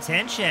podium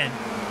contention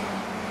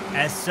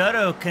as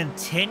Soto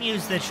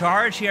continues the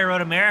charge here at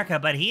Road America,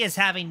 but he is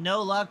having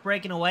no luck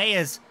breaking away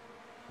as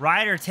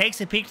Ryder takes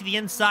a peek to the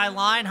inside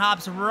line,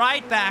 hops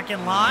right back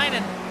in line,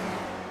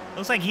 and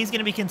looks like he's going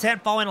to be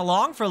content following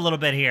along for a little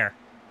bit here.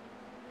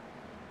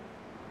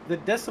 The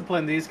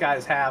discipline these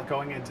guys have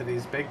going into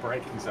these big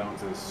braking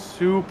zones is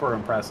super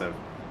impressive.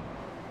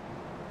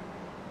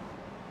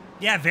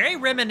 Yeah, very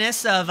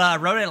reminiscent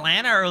of Road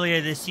Atlanta earlier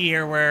this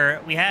year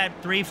where we had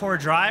 3-4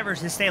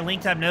 drivers to stay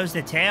linked up nose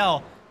to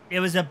tail. It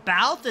was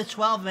about the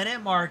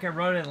 12-minute mark at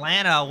Road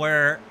Atlanta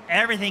where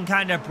everything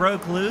kind of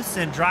broke loose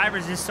and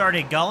drivers just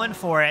started going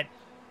for it.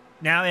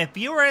 Now, if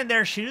you were in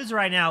their shoes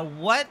right now,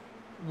 what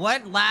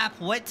lap,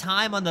 what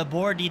time on the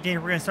board do you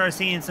think we're going to start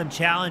seeing some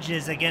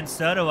challenges against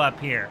Soto up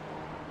here?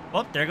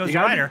 Oh, there goes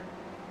Ryder.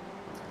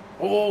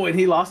 Oh, and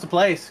he lost a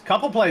place.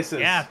 Couple places.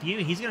 Yeah,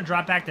 he's going to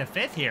drop back to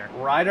 5th here.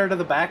 Ryder to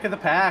the back of the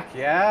pack,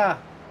 yeah.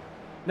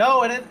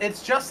 No, and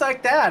it's just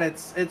like that.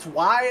 It's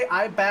why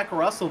I back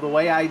Russell the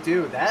way I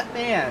do. That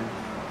man,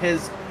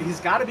 he's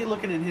got to be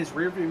looking in his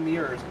rearview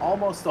mirrors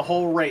almost the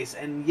whole race,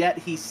 and yet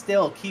he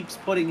still keeps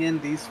putting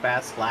in these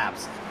fast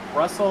laps.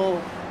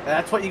 Russell,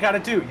 that's what you got to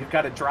do. You've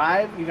got to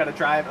drive. You got to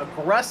drive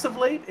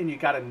aggressively, and you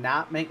got to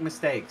not make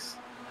mistakes.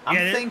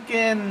 I'm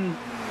thinking,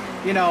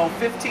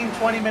 15,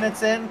 20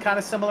 minutes in, kind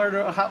of similar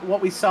to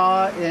what we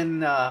saw in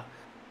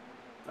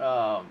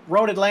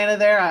Road Atlanta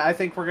there. I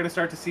think we're going to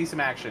start to see some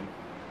action.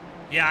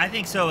 Yeah, I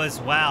think so as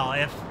well.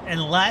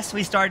 Unless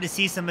we start to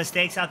see some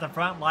mistakes out the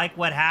front, like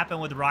what happened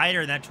with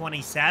Ryder in that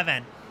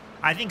 27,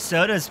 I think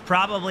Soto's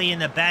probably in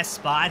the best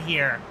spot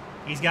here.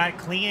 He's got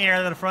clean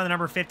air to the front of the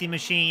number 50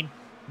 machine.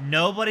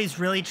 Nobody's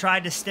really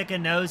tried to stick a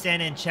nose in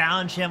and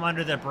challenge him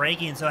under the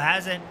braking, so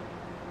hasn't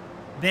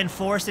been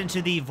forced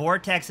into the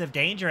vortex of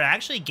danger,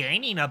 actually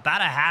gaining about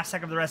a half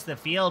second of the rest of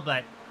the field.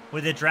 But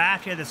with the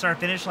draft here, the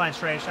start-finish line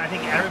stretch, I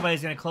think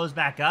everybody's going to close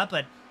back up.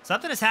 But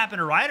something has happened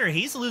to Ryder.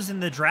 He's losing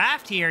the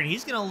draft here, and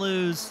he's going to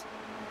lose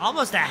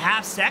almost a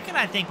half second,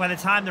 I think, by the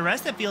time the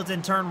rest of the field's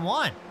in turn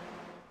 1.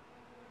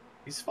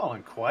 He's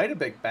falling quite a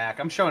bit back.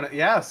 I'm showing it.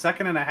 Yeah,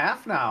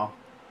 1.5 now.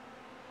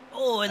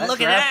 Oh, and That look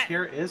at draft that.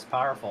 here is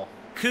powerful.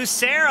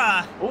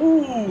 Kucera,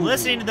 Ooh.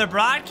 listening to the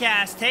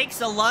broadcast,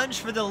 takes a lunge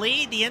for the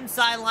lead. The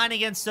inside line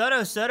against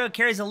Soto. Soto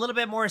carries a little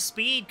bit more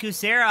speed.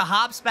 Kucera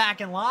hops back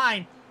in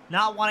line,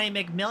 not wanting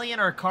McMillian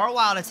or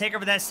Carwile to take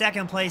over that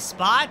second place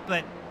spot,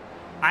 but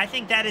I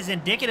think that is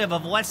indicative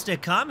of what's to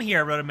come here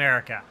at Road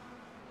America.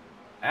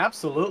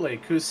 Absolutely.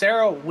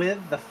 Kucera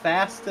with the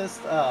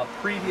fastest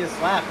previous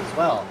lap as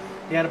well.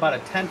 He had about a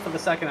 1/10 of a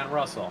second on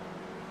Russell.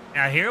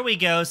 Now here we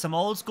go, some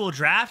old school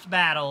draft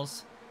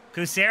battles.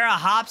 Kucera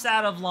hops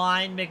out of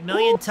line.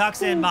 McMillian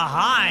tucks in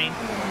behind.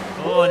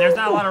 Oh, and there's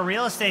not a lot of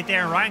real estate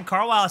there. And Ryan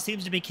Carwile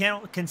seems to be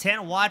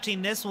content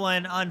watching this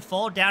one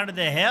unfold down to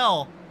the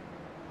hill.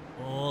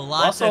 Oh,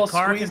 lots Russell of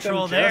car squeezed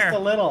control him there. just a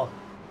little.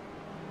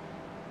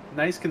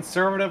 Nice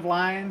conservative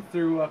line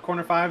through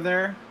corner 5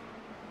 there.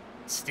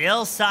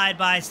 Still side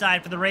by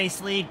side for the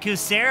race lead.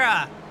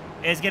 Kucera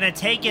is going to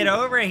take it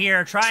over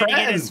here, trying to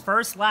get his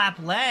first lap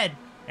led.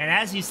 And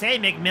as you say,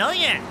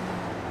 McMillian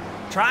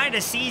trying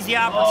to seize the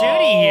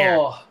opportunity here.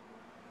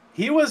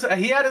 He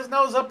had his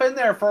nose up in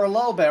there for a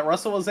little bit.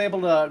 Russell was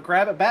able to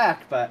grab it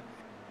back, but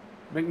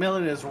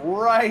McMillian is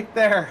right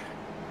there.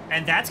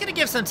 And that's going to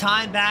give some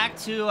time back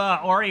to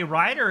Ori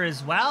Ryder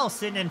as well,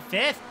 sitting in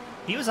 5th.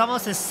 He was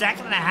almost a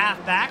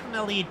 2.5 back from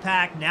the lead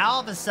pack. Now,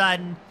 all of a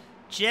sudden,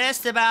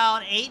 just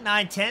about 8,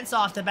 9 tenths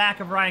off the back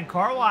of Ryan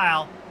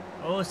Carwile.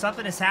 Oh,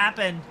 something has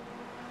happened.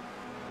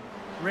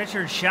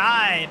 Richard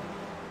Scheib,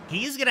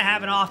 he's going to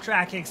have an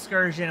off-track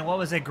excursion in what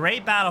was a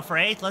great battle for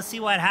 8th. Let's see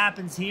what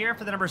happens here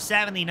for the number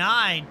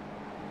 79.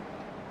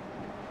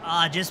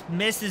 Just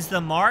misses the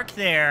mark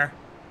there.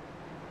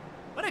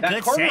 What a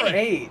good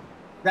save.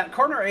 That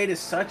corner 8 is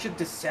such a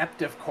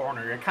deceptive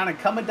corner. You're kind of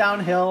coming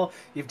downhill.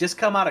 You've just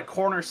come out of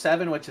corner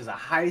 7, which is a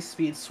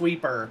high-speed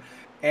sweeper.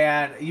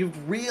 And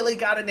you've really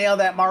got to nail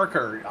that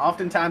marker.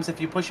 Oftentimes,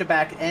 if you push it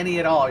back any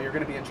at all, you're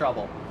going to be in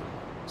trouble.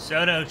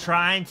 Soto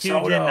trying to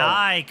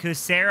deny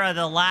Kucera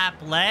the lap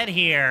lead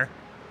here.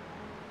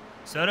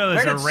 Soto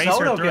is a racer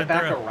Soto through get and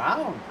back through.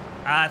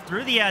 around?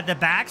 Through the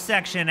back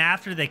section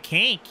after the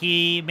kink,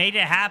 he made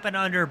it happen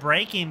under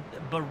braking,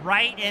 but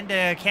right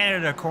into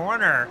Canada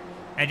corner,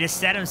 and just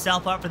set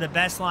himself up for the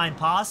best line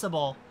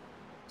possible.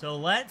 So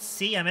let's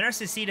see. I'm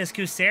interested to see does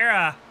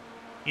Kucera.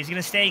 He's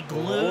going to stay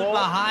glued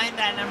behind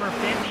that number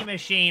 50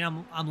 machine.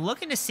 I'm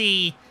looking to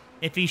see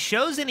if he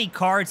shows any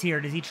cards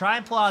here. Does he try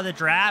and pull out of the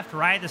draft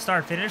right at the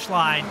start-finish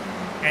line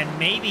and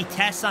maybe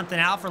test something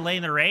out for late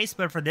in the race?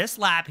 But for this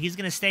lap, he's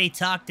going to stay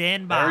tucked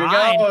in behind.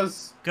 There he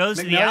goes. Goes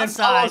to the McMillian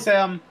outside. follows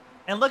him.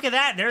 And look at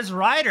that. There's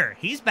Ryder.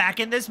 He's back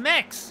in this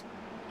mix.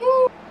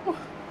 Woo.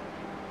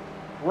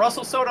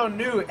 Russell Soto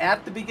knew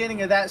at the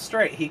beginning of that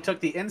straight. He took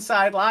the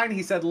inside line.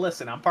 He said,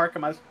 listen, I'm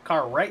parking my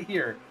car right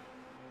here.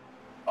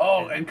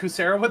 Oh, and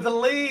Kucera with the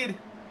lead.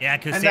 Yeah,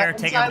 Kucera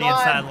taking over the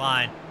inside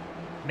line.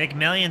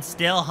 McMillian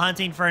still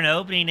hunting for an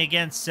opening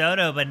against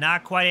Soto, but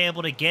not quite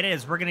able to get it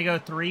as we're going to go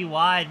 3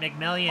 wide.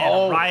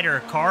 McMillian,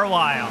 Ryder,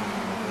 Carwile.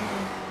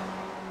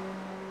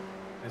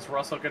 Is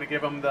Russell going to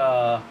give him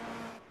the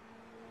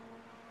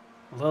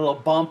little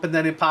bump and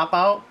then he pop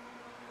out?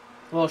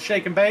 A little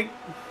shake and bake?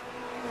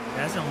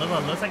 Doesn't look.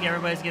 It looks like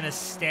everybody's going to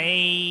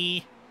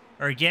stay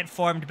or get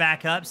formed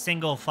back up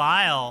single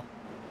file.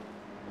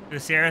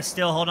 Kucera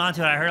still holding on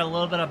to it. I heard a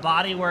little bit of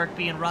body work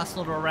being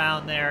rustled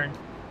around there. And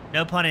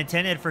no pun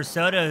intended for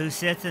Soto, who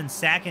sits in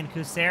second.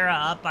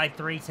 Kucera up by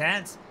 3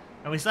 tenths.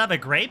 And we still have a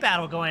great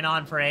battle going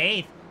on for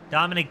 8th.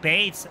 Dominic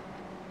Bates.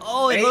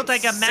 Oh, it looked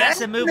like a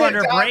massive move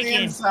under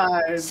braking.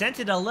 Sent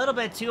it a little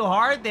bit too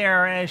hard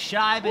there as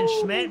Scheib and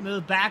Schmidt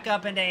moved back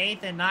up into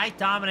 8th and 9th.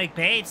 Dominic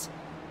Bates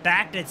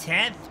back to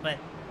 10th. But,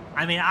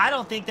 I mean, I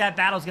don't think that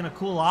battle's going to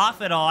cool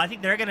off at all. I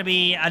think they're going to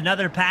be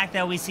another pack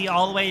that we see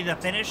all the way to the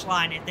finish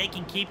line if they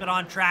can keep it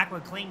on track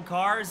with clean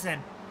cars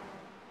and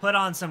put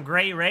on some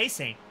great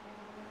racing.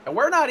 And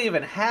we're not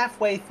even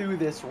halfway through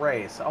this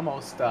race.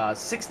 Almost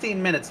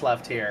 16 minutes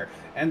left here.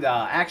 And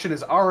action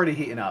is already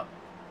heating up.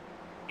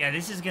 Yeah,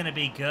 this is going to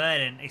be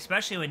good. And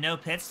especially with no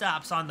pit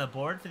stops on the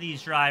board for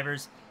these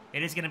drivers,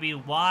 it is going to be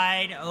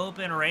wide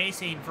open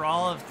racing for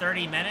all of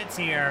 30 minutes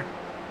here.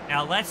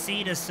 Now, let's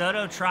see, does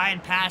Soto try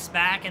and pass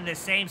back in the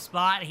same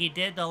spot he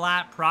did the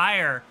lap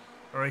prior?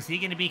 Or is he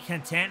going to be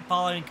content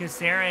following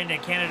Kucera into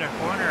Canada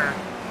corner?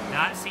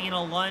 Not seeing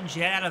a lunge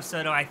yet out of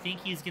Soto. I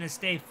think he's going to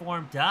stay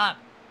formed up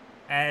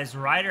as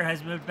Ryder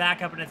has moved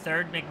back up into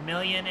 3rd,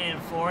 McMillian in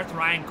 4th,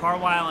 Ryan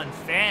Carwile in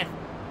 5th.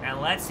 And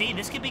let's see,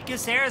 this could be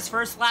Kucera's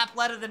first lap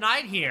lead of the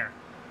night here.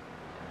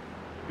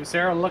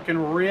 Kucera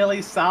looking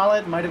really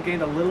solid. Might have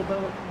gained a little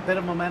bit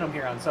of momentum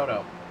here on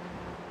Soto.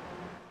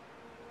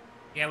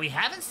 Yeah, we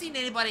haven't seen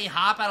anybody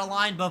hop out of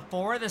line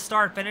before the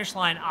start-finish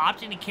line,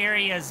 opting to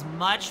carry as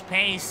much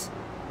pace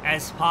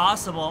as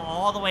possible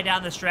all the way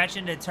down the stretch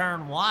into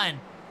turn 1.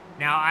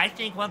 Now, I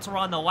think once we're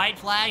on the white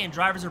flag and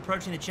drivers are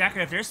approaching the checker,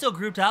 if they're still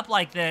grouped up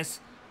like this,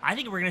 I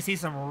think we're going to see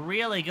some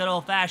really good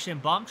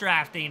old-fashioned bump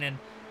drafting. And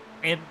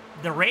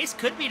the race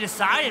could be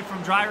decided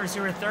from drivers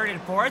who are third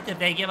and fourth if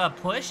they give a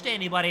push to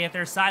anybody if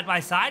they're side by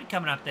side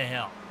coming up the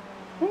hill.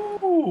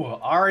 Ooh,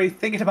 already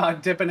thinking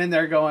about dipping in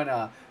there, going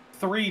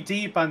 3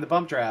 deep on the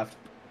bump draft.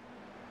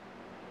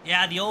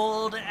 Yeah, the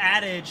old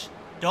adage,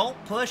 don't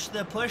push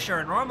the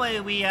pusher. Normally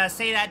we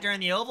say that during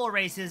the oval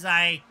races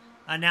I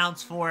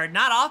announce for.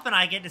 Not often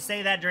I get to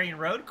say that during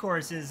road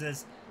courses,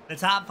 as the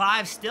top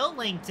 5 still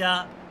linked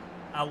up.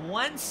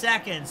 1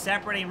 second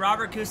separating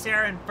Robert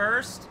Kucera in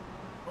first.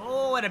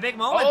 Oh, and a big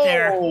moment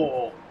there.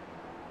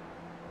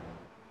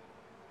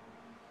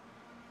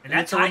 And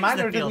it's a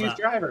reminder to these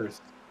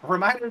drivers. A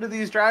reminder to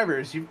these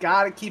drivers, you've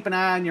got to keep an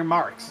eye on your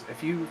marks.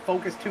 If you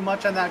focus too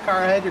much on that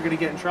car ahead, you're going to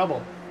get in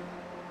trouble.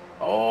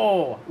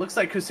 Oh, looks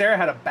like Kucera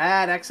had a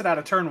bad exit out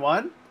of turn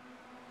 1.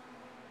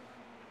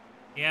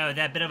 Yeah, with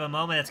that bit of a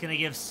moment, that's going to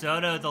give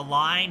Soto the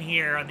line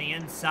here on the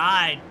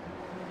inside.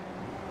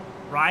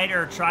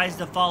 Ryder tries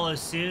to follow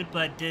suit,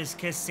 but does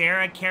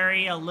Kucera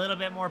carry a little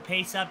bit more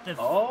pace up the...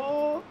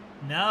 Oh.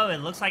 No, it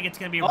looks like it's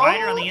going to be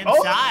Ryder on the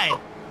inside,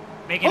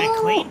 making a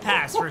clean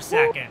pass for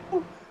second.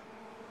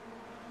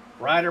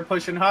 Ryder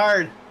pushing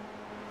hard.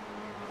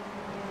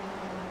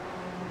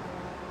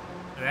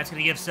 So that's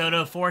going to give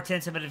Soto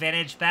 4/10 of an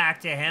advantage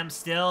back to him.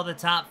 Still the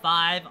top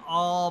 5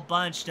 all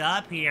bunched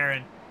up here.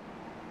 And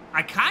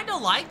I kind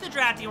of like the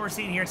drafting we're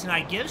seeing here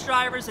tonight. Gives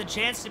drivers a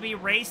chance to be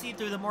racing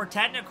through the more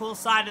technical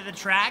side of the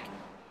track.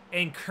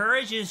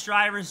 Encourages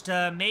drivers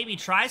to maybe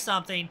try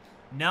something,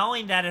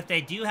 knowing that if they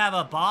do have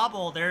a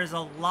bobble, there's a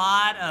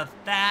lot of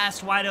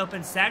fast, wide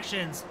open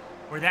sections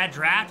where that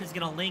draft is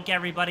going to link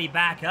everybody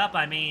back up.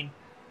 I mean,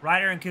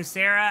 Ryder and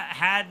Kucera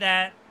had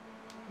that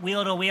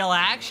wheel-to-wheel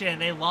action.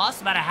 They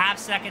lost about a half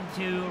second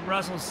to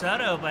Russell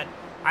Soto, but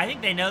I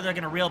think they know they're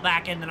going to reel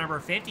back into number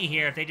 50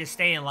 here if they just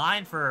stay in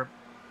line for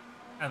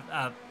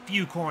a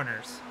few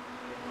corners.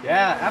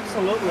 Yeah,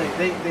 absolutely.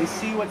 They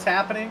see what's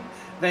happening.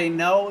 They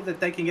know that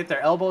they can get their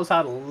elbows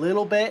out a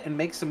little bit and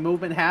make some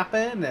movement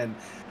happen. And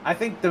I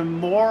think the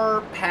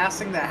more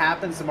passing that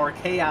happens, the more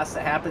chaos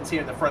that happens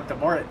here in the front, the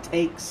more it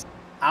takes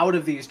out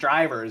of these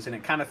drivers, and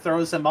it kind of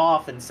throws them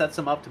off and sets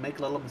them up to make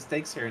little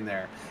mistakes here and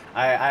there.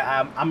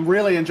 I'm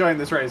really enjoying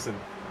this racing.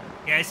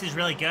 Yeah, this is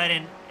really good,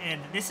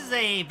 and this is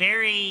a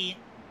very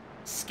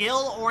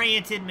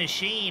skill-oriented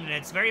machine, and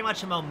it's very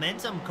much a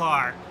momentum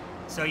car.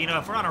 So, you know,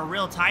 if we're on a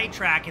real tight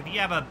track, if you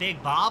have a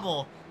big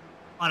bobble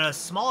on a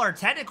smaller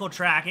technical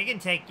track, it can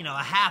take, you know,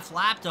 a half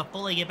lap to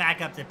fully get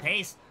back up to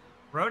pace.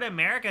 Road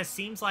America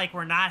seems like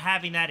we're not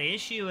having that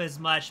issue as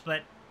much,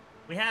 but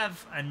we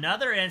have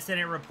another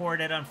incident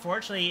reported.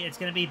 Unfortunately, it's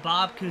going to be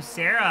Bob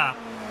Kucera,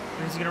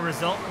 who's going to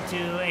result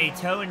into a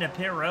tow into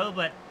pit road,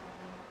 but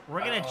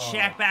we're going to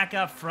check back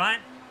up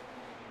front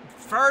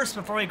first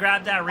before we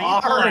grab that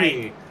replay.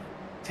 Already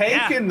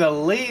taking the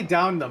lead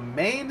down the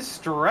main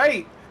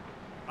straight.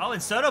 Oh,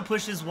 and Soto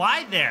pushes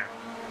wide there.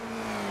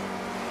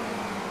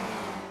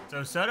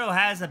 So Soto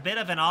has a bit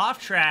of an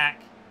off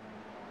track.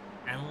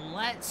 And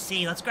let's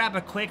see. Let's grab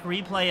a quick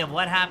replay of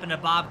what happened to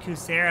Bob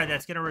Kucera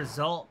that's going to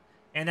result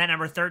in that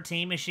number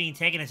 13 machine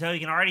taking a tow. You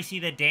can already see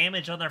the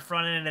damage on the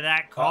front end of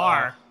that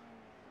car.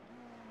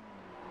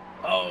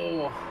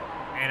 Oh.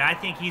 And I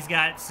think he's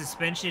got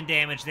suspension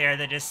damage there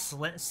that just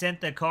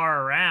sent the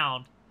car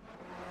around.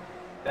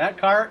 That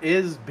car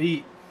is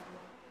beat.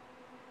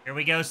 Here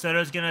we go.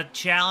 Soto's going to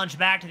challenge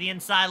back to the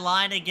inside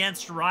line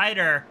against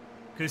Ryder.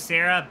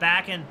 Kucera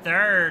back in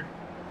third.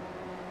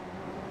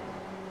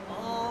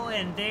 Oh,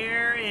 and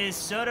there is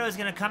Soto's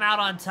going to come out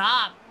on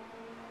top.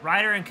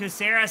 Ryder and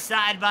Kucera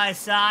side by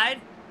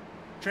side.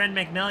 Trent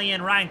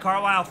McMillan, Ryan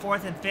Carwile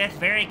fourth and fifth.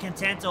 Very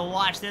content to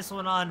watch this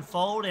one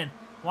unfold and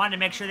wanting to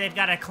make sure they've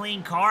got a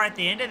clean car at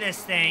the end of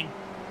this thing.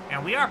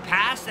 And we are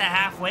past the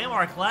halfway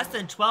mark. Less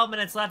than 12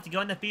 minutes left to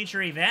go in the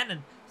feature event.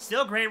 And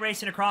still great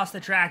racing across the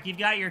track. You've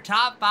got your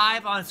top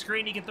 5 on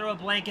screen you can throw a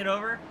blanket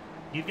over.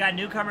 You've got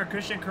newcomer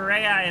Christian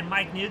Correa and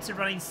Mike Knudsen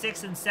running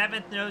 6th and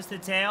 7th nose to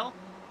tail.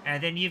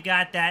 And then you've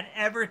got that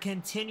ever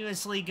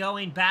continuously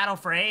going battle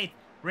for 8th.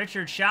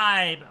 Richard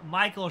Scheib,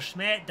 Michael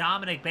Schmidt,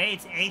 Dominic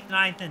Bates, 8th,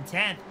 9th, and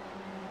 10th.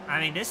 I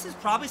mean, this is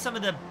probably some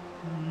of the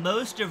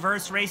most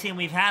diverse racing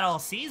we've had all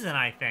season,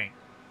 I think.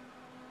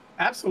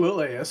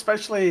 Absolutely,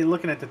 especially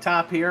looking at the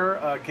top here.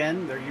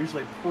 Again, they're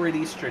usually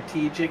pretty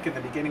strategic in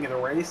the beginning of the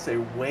race. They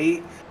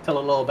wait till a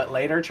little bit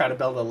later, try to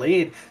build a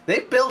lead.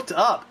 They built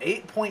up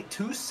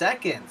 8.2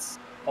 seconds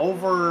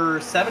over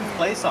 7th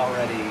place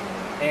already,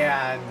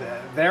 and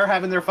they're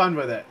having their fun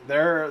with it.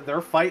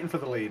 They're fighting for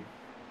the lead.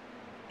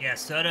 Yeah,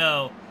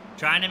 Soto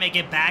trying to make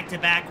it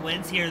back-to-back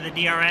wins here, the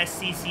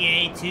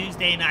DRSCCA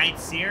Tuesday night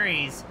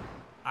series.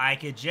 I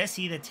could just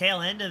see the tail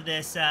end of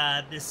this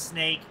this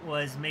snake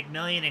was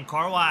McMillan and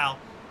Carwile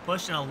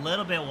pushing a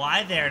little bit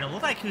wide there. And it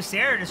looked like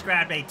Kucera just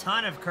grabbed a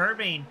ton of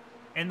curbing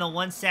in the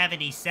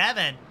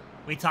 177.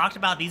 We talked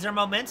about these are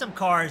momentum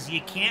cars. You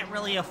can't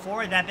really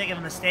afford that big of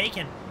a mistake,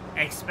 and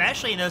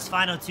especially in those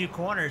final 2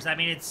 corners. I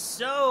mean, it's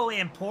so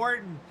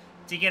important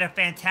to get a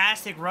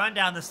fantastic run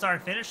down the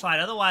start-finish line.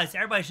 Otherwise,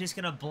 everybody's just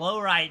going to blow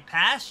right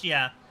past you.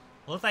 It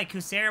looked like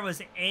Kucera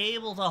was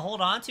able to hold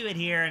on to it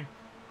here, and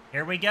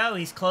Here we go.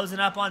 He's closing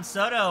up on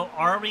Soto.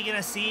 Are we going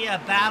to see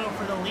a battle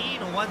for the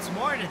lead once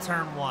more into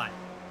turn 1?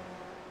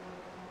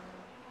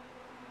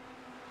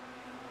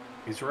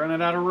 He's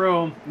running out of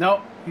room.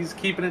 Nope, he's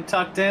keeping it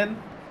tucked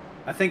in.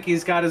 I think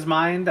he's got his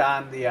mind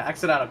on the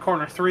exit out of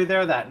corner 3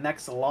 there, that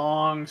next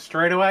long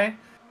straightaway.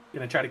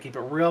 Going to try to keep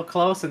it real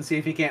close and see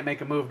if he can't make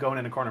a move going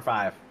into corner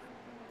 5.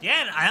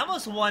 Yeah, and I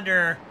almost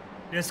wonder,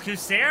 does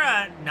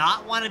Kucera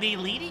not want to be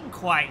leading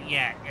quite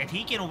yet? If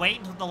he can wait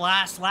until the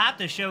last lap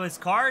to show his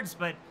cards,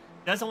 but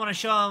doesn't want to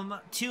show them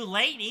too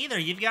late either.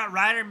 You've got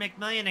Ryder,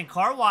 McMillian, and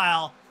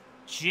Carwile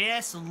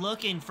just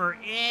looking for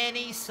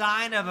any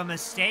sign of a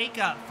mistake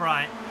up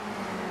front.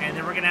 And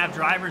then we're going to have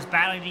drivers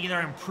battling to either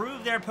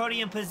improve their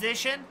podium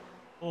position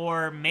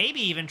or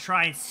maybe even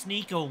try and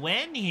sneak a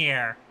win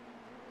here.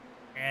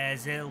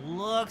 As it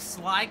looks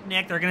like,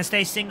 Nick, they're going to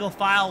stay single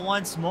file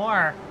once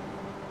more.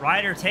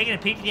 Ryder taking a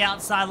peek at the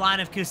outside line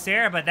of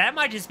Kucera, but that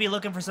might just be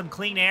looking for some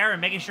clean air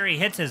and making sure he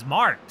hits his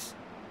marks.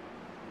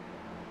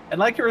 And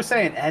like you were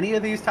saying, any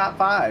of these top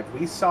 5,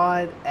 we saw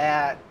it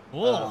at...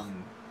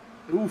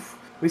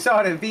 We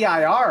saw it at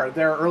VIR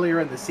there earlier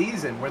in the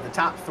season where the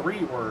top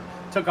 3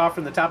 took off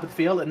from the top of the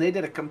field, and they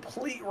did a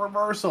complete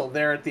reversal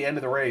there at the end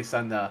of the race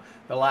on the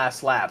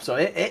last lap. So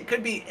it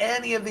could be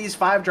any of these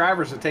 5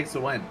 drivers that takes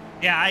the win.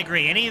 Yeah, I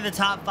agree. Any of the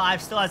top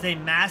 5 still has a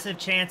massive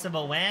chance of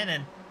a win,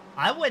 and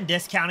I wouldn't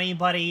discount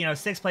anybody,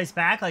 6th place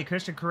back like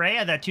Christian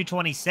Correa, that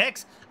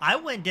 226. I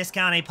wouldn't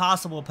discount a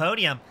possible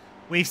podium.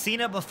 We've seen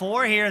it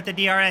before here at the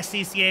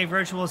DRSCCA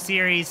Virtual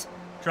Series.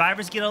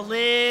 Drivers get a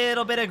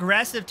little bit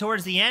aggressive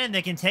towards the end, and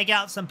they can take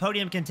out some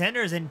podium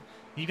contenders. And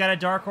you've got a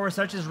dark horse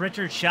such as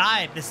Richard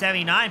Scheib. The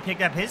 79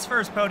 picked up his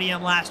first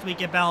podium last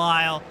week at Belle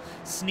Isle,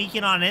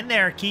 sneaking on in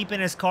there, keeping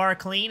his car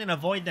clean and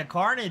avoiding the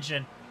carnage.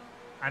 And,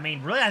 I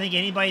mean, really, I think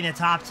anybody in the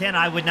top 10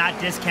 I would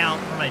not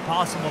discount from a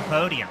possible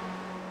podium.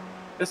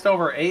 Just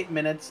over 8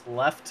 minutes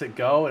left to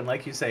go, and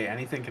like you say,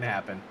 anything can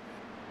happen.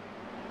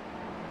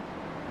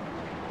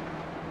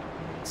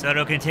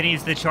 Soto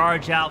continues the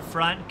charge out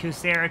front.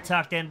 Kucera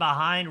tucked in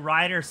behind.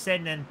 Ryder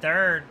sitting in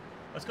 3rd.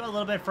 Let's go a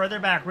little bit further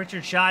back.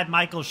 Richard Scheib,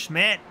 Michael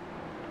Schmidt.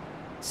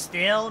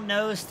 Still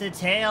nose to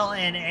tail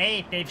in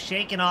 8th. They've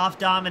shaken off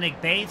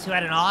Dominic Bates, who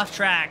had an off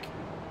track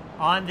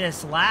on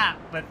this lap.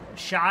 But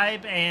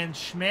Scheib and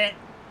Schmidt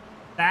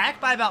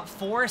back by about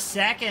 4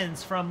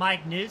 seconds from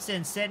Mike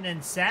Knudsen sitting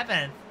in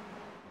 7th.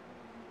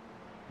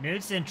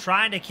 Knudsen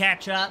trying to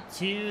catch up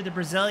to the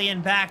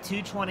Brazilian back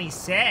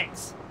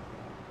 226.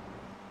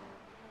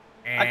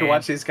 I could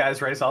watch these guys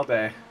race all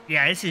day.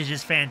 Yeah, this is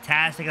just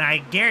fantastic, and I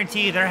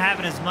guarantee you they're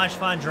having as much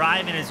fun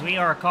driving as we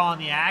are calling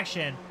the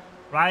action.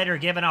 Ryder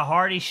giving a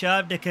hearty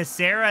shove to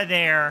Kucera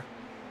there.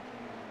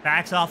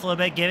 Backs off a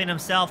little bit, giving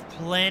himself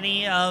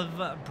plenty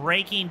of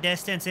braking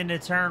distance into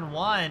turn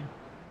 1.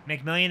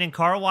 McMillian and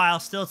Carwile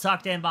still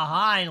tucked in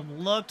behind.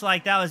 Looked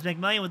like that was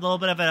McMillian with a little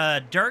bit of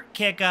a dirt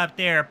kick up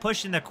there,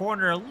 pushing the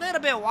corner a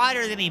little bit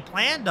wider than he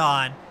planned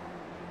on.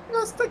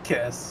 Just a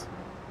kiss.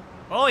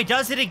 Oh, he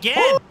does it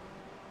again.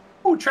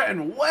 Oh,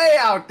 Trenton way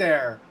out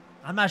there.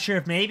 I'm not sure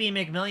if maybe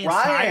McMillian's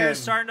tire is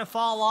starting to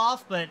fall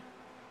off, but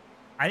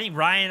I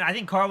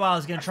think Carwile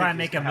is going to try and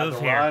make a move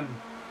here. Run.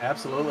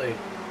 Absolutely.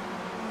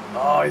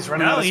 Oh, he's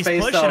running out of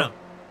space, pushing him.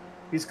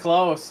 He's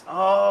close.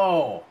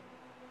 Oh.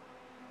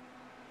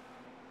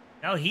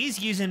 No,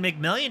 he's using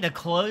McMillian to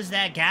close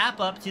that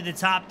gap up to the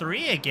top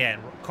 3 again.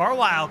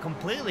 Carwile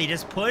completely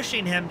just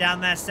pushing him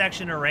down that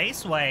section of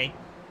raceway.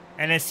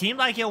 And it seemed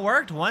like it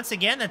worked. Once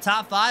again, the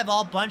top 5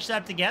 all bunched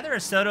up together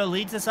as Soto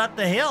leads us up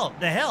the hill.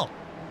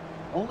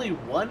 Only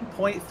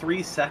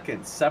 1.3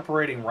 seconds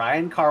separating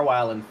Ryan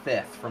Carwile in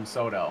 5th from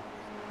Soto.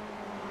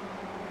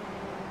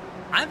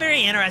 I'm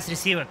very interested to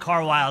see what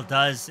Carwile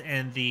does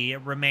in the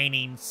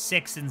remaining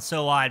 6 and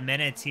so odd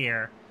minutes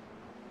here.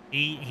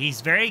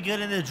 He's very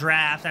good in the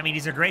draft. I mean,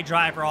 he's a great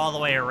driver all the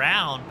way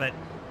around, but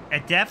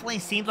it definitely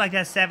seems like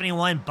that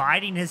 71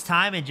 biding his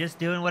time and just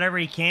doing whatever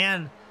he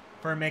can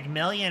for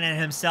McMillian and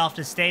himself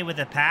to stay with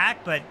the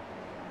pack, but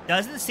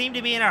doesn't seem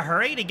to be in a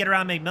hurry to get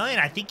around McMillian.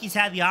 I think he's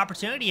had the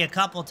opportunity a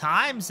couple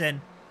times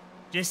and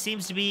just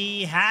seems to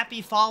be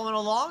happy following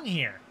along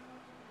here.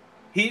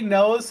 He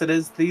knows that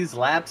as these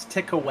laps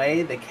tick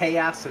away, the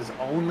chaos is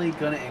only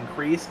going to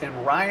increase,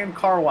 and Ryan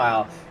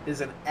Carwile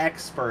is an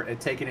expert at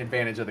taking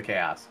advantage of the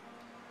chaos.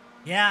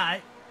 Yeah,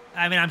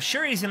 I mean, I'm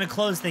sure he's going to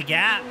close the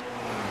gap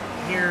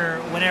here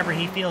whenever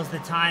he feels the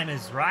time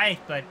is right,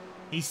 but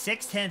he's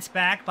 0.6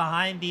 back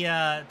behind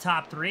the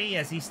top 3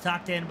 as he's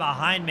tucked in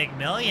behind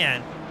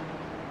McMillian.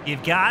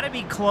 You've got to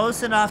be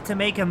close enough to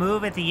make a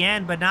move at the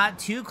end, but not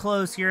too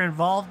close. You're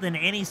involved in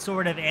any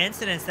sort of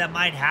incidents that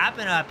might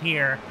happen up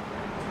here.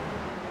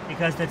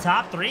 Because the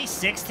top 3,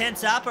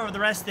 0.6 up over the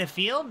rest of the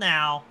field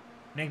now.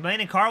 McMillian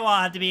and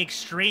Carwile have to be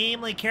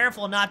extremely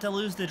careful not to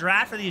lose the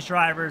draft for these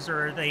drivers,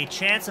 or the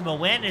chance of a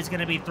win is going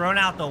to be thrown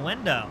out the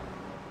window.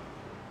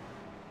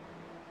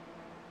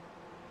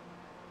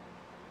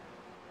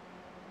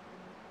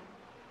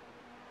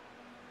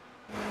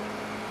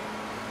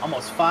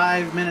 Almost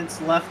 5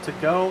 minutes left to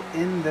go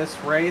in this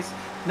race.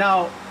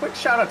 Now, quick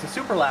shout out to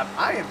Superlap.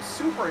 I am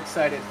super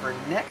excited for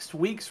next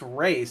week's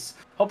race.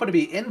 Hoping to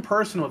be in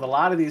person with a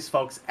lot of these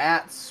folks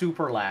at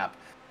Superlap.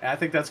 And I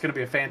think that's going to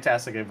be a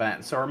fantastic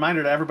event. So a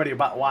reminder to everybody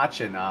about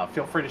watching,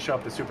 feel free to show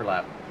up to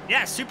Superlap.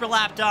 Yeah,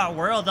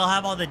 superlap.world. They'll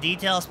have all the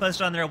details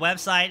posted on their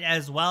website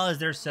as well as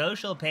their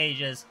social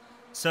pages.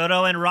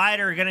 Soto and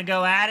Ryder are going to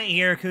go at it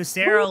here.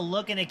 Cusero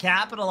looking to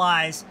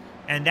capitalize.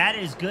 And that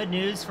is good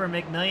news for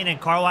McMillan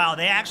and Carlisle.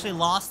 They actually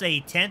lost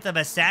a 1/10 of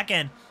a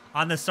second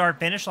on the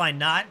start-finish line.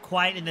 Not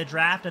quite in the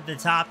draft of the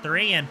top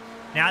 3. And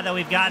now that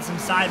we've got some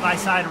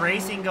side-by-side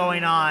racing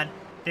going on,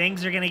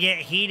 things are going to get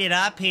heated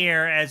up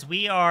here as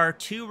we are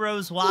 2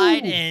 rows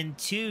wide and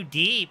 2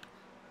 deep.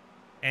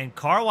 And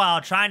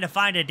Carlisle trying to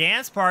find a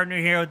dance partner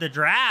here with the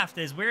draft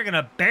as we're going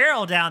to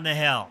barrel down the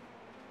hill.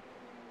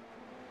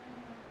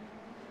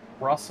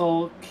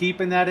 Russell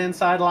keeping that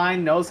inside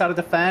line, knows how to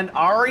defend.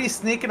 Ari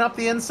sneaking up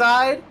the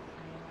inside.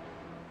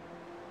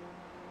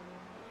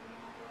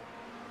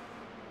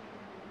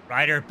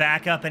 Ryder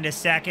back up into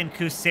second.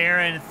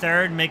 Cusero in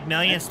third.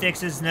 McMillan sticks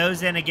his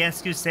nose in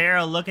against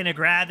Cusero, looking to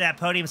grab that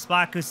podium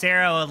spot.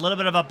 Cusero, a little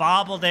bit of a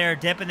bobble there,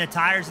 dipping the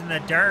tires in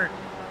the dirt.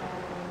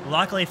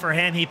 Luckily for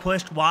him, he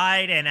pushed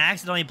wide and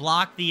accidentally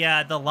blocked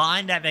the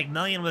line that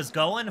McMillan was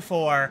going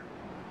for.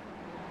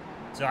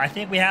 So I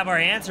think we have our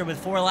answer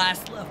with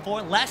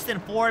less than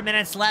 4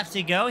 minutes left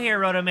to go here,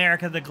 Road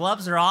America. The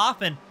gloves are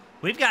off, and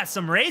we've got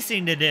some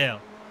racing to do.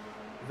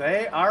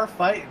 They are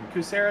fighting.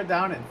 Cusero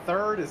down in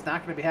third is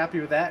not going to be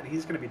happy with that, and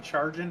he's going to be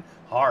charging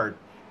hard.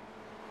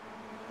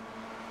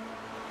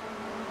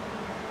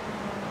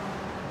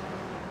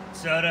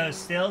 Soto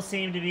still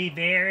seemed to be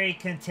very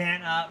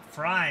content up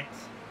front.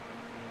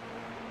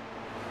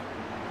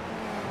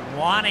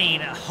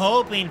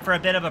 Hoping for a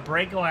bit of a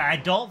breakaway. I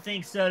don't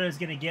think Soto's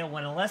going to get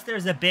one unless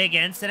there's a big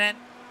incident.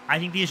 I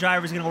think these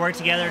drivers are going to work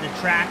together to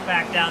track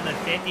back down the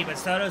 50, but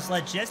Soto's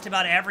led just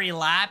about every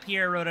lap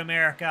here, Road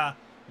America.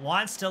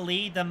 Wants to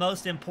lead the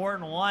most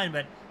important one,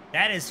 but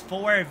that is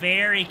 4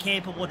 very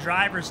capable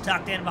drivers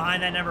tucked in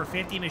behind that number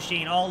 50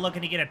 machine, all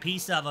looking to get a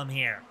piece of them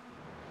here.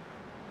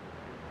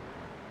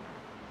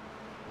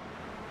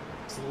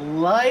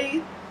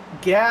 Slight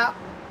gap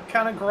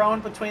kind of grown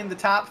between the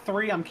top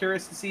 3. I'm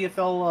curious to see if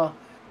they'll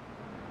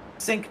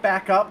sync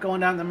back up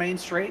going down the main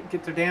straight,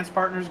 get their dance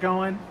partners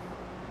going.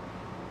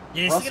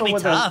 Yeah, this is going to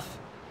be tough.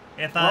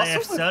 If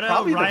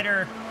Soto,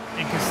 Ryder,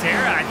 and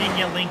Cusero, I think,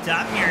 get linked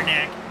up here,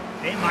 Nick,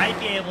 they might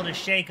be able to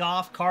shake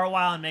off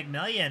Carlisle and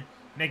McMillan.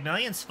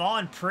 McMillan's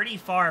fallen pretty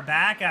far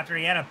back after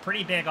he had a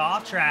pretty big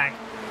off track.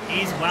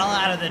 He's well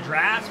out of the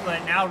draft,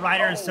 but now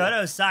Ryder and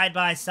Soto side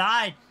by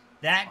side.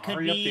 That could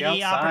be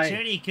the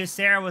opportunity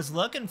Cusero was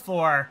looking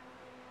for.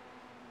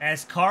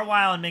 As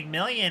Carlisle and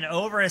McMillan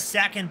over a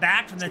second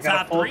back from the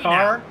top 3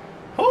 now.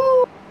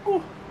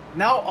 Ooh.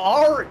 Now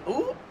Ari.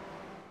 Ooh.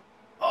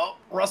 Oh,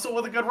 Russell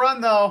with a good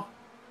run, though.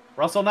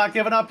 Russell not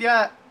giving up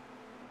yet.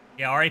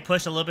 Yeah, Ari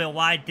pushed a little bit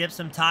wide, dipped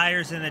some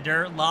tires in the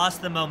dirt,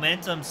 lost the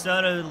momentum.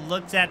 Soto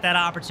looks at that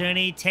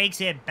opportunity,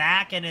 takes it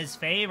back in his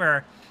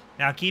favor.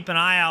 Now keep an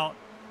eye out.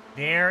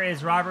 There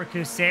is Robert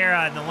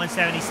Cusero in the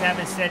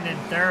 177 sitting in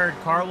third.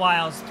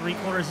 Carlisle's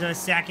 3/4 of a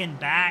second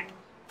back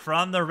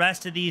from the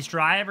rest of these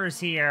drivers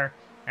here.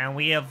 And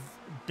we have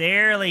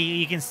barely,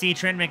 you can see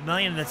Trent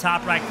McMillan in the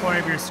top right corner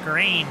of your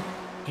screen.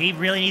 He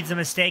really needs a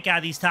mistake out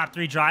of these top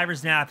 3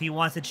 drivers now if he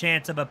wants a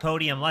chance of a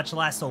podium, much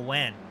less a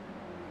win.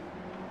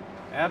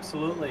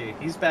 Absolutely.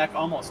 He's back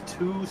almost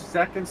 2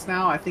 seconds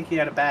now. I think he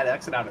had a bad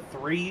exit out of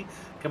 3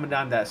 coming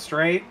down that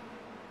straight.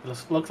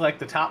 It looks like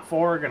the top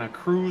 4 are going to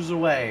cruise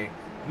away.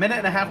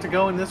 1.5 minutes to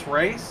go in this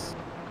race.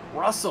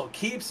 Russell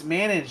keeps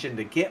managing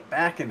to get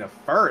back into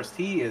first.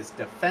 He is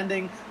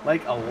defending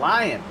like a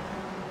lion.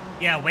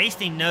 Yeah,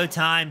 wasting no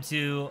time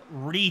to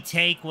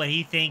retake what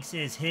he thinks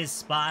is his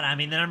spot. I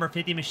mean, the number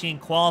 50 machine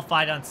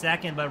qualified on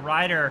second, but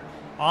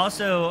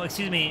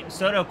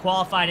Soto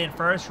qualified in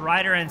first.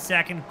 Ryder in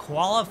second,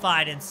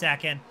 qualified in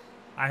second.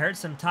 I heard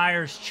some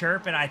tires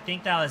chirping. I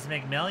think that was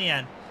McMillan.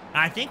 And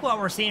I think what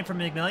we're seeing from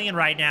McMillan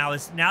right now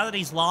is now that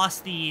he's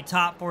lost the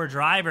top 4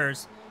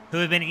 drivers who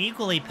have been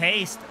equally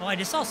paced. Oh, I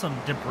just saw some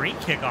debris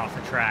kick off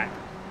the track.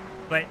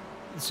 But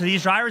so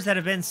these drivers that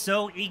have been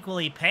so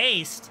equally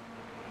paced,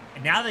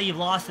 and now that you've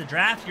lost the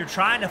draft, you're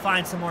trying to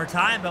find some more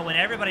time, but when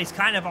everybody's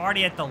kind of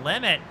already at the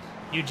limit,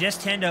 you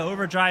just tend to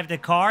overdrive the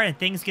car and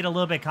things get a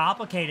little bit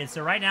complicated.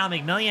 So right now,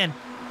 McMillan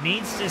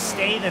needs to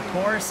stay the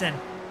course, and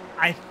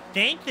I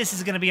think this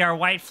is going to be our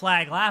white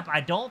flag lap.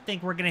 I don't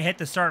think we're going to hit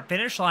the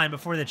start-finish line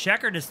before the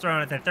checkered is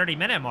thrown at the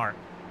 30-minute mark.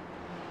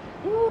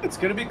 Ooh, it's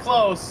going to be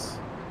close.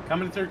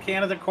 Coming through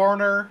Canada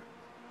corner,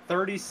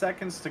 30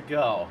 seconds to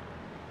go.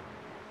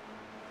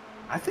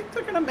 I think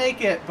they're going to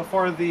make it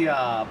before the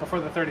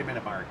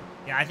 30-minute mark.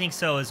 Yeah, I think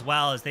so as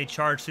well, as they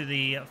charge through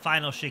the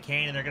final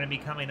chicane, and they're going to be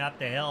coming up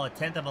the hill.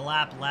 1/10 of a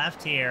lap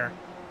left here.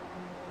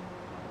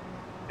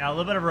 Now, a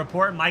little bit of a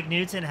report. Mike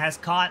Newton has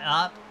caught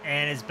up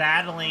and is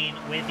battling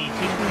with the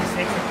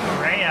 226 of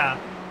Correa.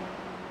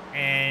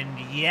 And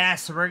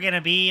yes, we're going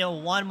to be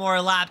one more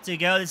lap to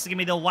go. This is going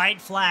to be the white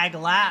flag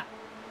lap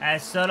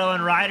as Soto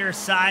and Ryder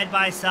side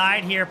by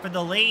side here for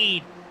the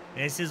lead.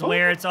 This is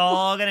where it's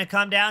all going to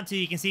come down to.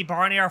 You can see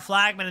Barney, our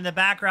flagman, in the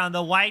background.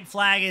 The white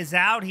flag is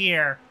out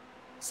here.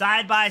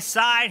 Side by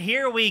side,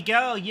 here we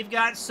go. You've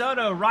got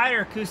Soto,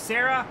 Ryder,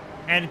 Kucera,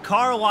 and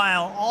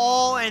Carlisle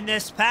all in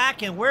this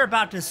pack, and we're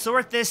about to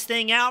sort this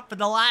thing out for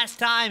the last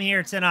time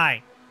here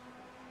tonight.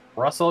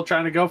 Russell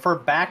trying to go for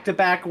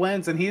back-to-back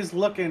wins, and he's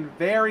looking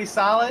very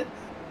solid.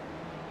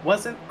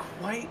 Wasn't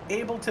quite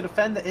able to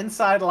defend the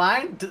inside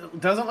line.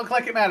 Doesn't look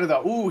like it mattered,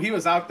 though. Ooh, he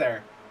was out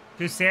there.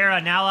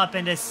 Kucera now up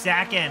into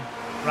second.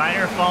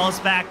 Ryder falls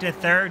back to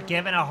third,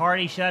 giving a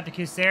hearty shove to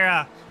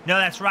Kucera. No,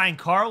 that's Ryan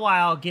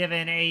Carlisle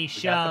giving a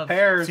shove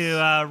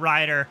to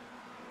Ryder.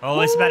 Oh,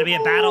 it's about to be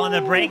a battle on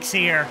the brakes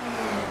here.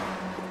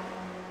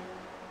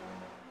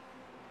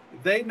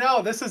 They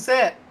know this is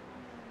it.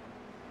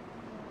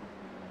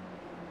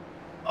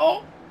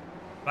 Oh.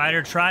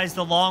 Ryder tries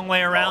the long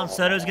way around.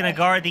 Soto's going to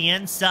guard the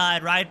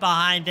inside right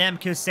behind them.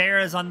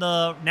 Kucera's on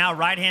the now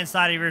right-hand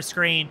side of your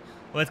screen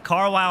with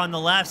Carlisle on the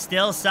left,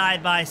 still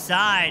side by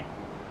side.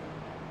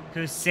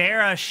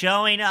 Kucera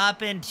showing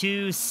up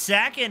into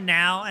second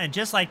now, and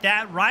just like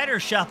that, Ryder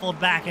shuffled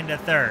back into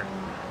third.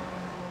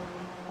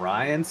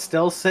 Ryan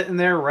still sitting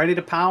there ready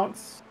to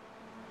pounce.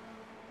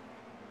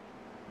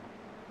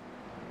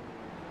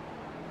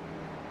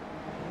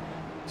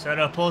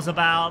 Soto pulls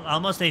about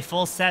almost a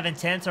full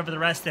 7/10 over the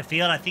rest of the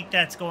field. I think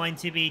that's going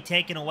to be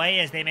taken away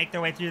as they make their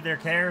way through their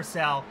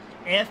carousel.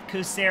 If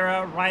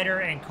Kucera, Ryder,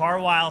 and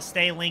Carlisle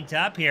stay linked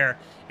up here,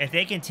 if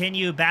they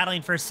continue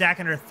battling for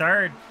second or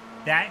third,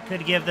 that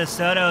could give the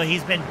Soto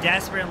he's been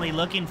desperately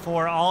looking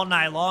for all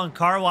night long.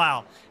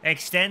 Carlisle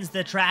extends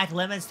the track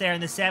limits there in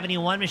the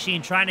 71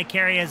 machine, trying to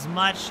carry as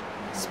much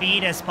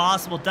speed as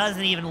possible.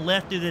 Doesn't even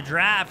lift through the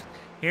draft.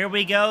 Here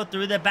we go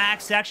through the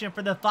back section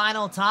for the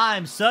final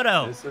time.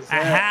 Soto a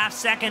half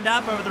second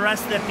up over the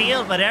rest of the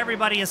field, but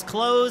everybody is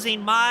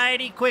closing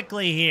mighty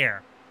quickly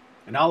here.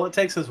 And all it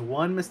takes is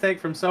one mistake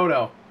from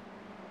Soto.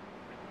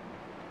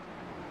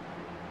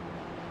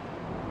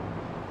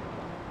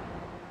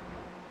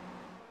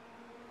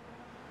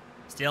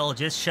 Still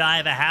just shy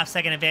of a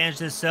half-second advantage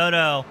to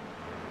Soto.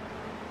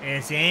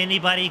 Is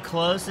anybody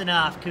close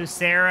enough?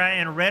 Kucera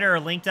and Ritter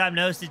linked up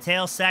nose to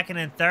tail, second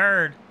and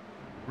third.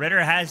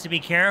 Ritter has to be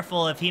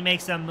careful. If he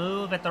makes a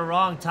move at the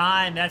wrong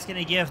time, that's going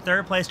to give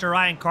third place to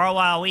Ryan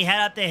Carlisle. We head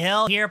up the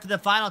hill here for the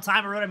final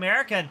time of Road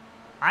America.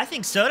 I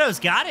think Soto's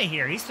got it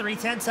here. He's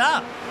 3/10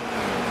 up.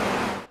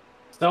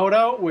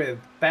 Soto with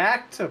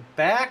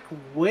back-to-back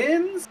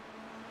wins.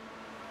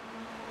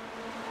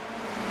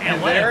 And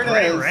what a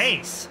great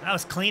race. That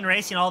was clean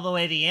racing all the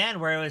way to the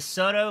end, where it was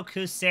Soto,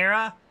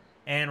 Kucera,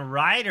 and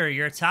Ryder,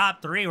 your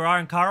top three.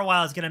 Ryan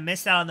Carlisle is going to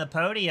miss out on the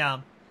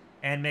podium,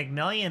 and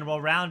McMillian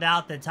will round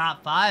out the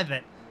top five.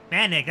 But,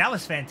 man, Nick, that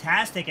was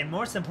fantastic, and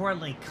most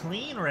importantly,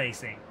 clean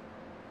racing.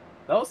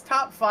 Those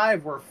top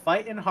five were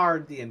fighting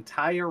hard the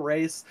entire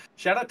race.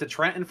 Shout out to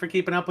Trenton for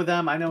keeping up with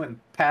them. I know in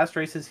past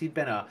races he'd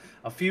been a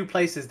few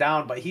places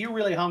down, but he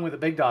really hung with the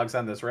big dogs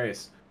on this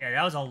race. Yeah,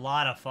 that was a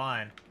lot of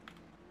fun.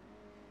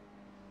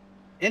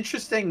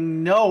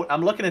 Interesting note,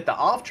 I'm looking at the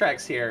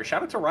off-tracks here.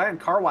 Shout out to Ryan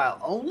Carlisle.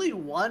 Only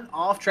one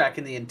off-track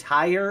in the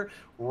entire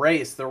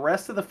race. The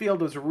rest of the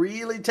field was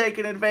really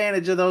taking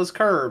advantage of those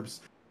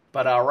curbs.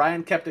 But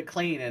Ryan kept it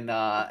clean and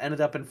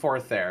ended up in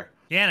fourth there.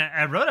 Yeah, and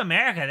at Road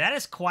America, that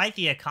is quite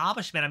the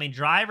accomplishment. I mean,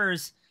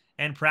 drivers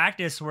in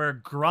practice were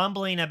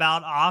grumbling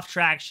about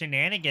off-track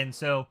shenanigans,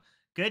 so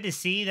good to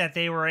see that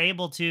they were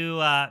able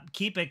to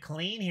keep it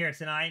clean here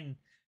tonight and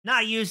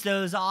not use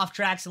those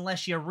off-tracks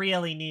unless you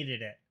really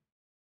needed it.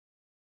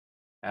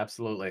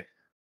 Absolutely.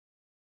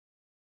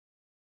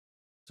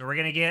 So we're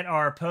going to get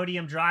our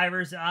podium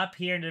drivers up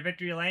here into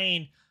victory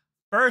lane.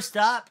 First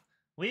up,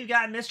 we've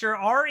got Mr.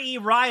 R.E.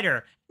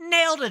 Ryder.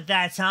 Nailed it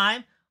that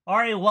time.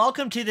 Ari,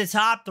 welcome to the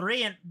top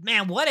three. And,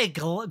 man, what a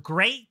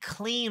great,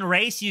 clean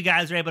race you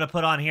guys were able to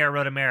put on here at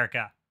Road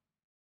America.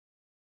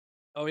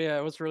 Oh, yeah,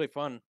 it was really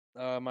fun.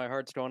 My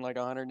heart's going like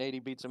 180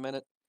 beats a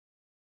minute.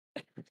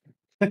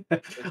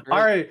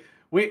 Ari,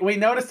 we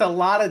noticed a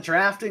lot of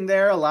drafting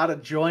there, a lot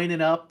of joining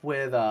up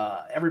with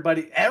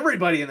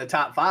everybody in the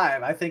top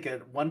five. I think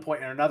at one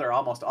point or another,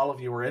 almost all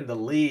of you were in the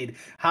lead.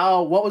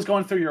 What was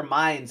going through your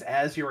minds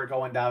as you were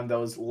going down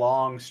those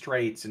long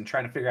straights and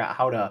trying to figure out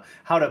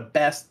how to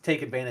best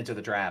take advantage of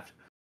the draft?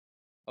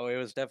 Oh, it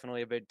was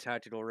definitely a big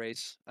tactical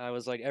race. I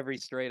was like, every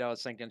straight I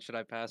was thinking, should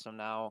I pass him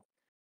now?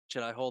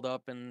 Should I hold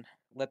up and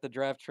let the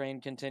draft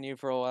train continue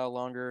for a while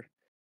longer?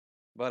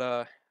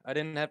 But I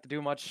didn't have to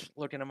do much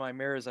looking in my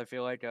mirrors. I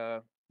feel like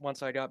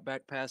once I got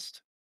back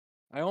past,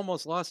 I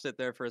almost lost it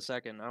there for a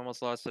second. I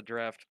almost lost the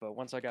draft, but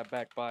once I got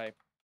back by,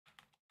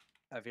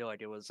 I feel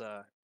like it was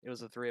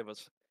the three of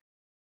us.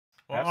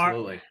 Well,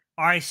 absolutely.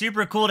 All right,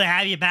 super cool to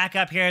have you back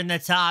up here in the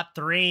top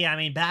three. I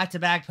mean,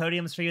 back-to-back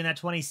podiums for you in that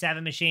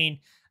 27 machine.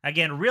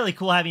 Again, really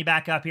cool having you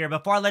back up here.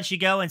 Before I let you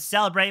go and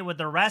celebrate with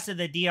the rest of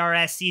the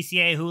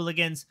DRSCCA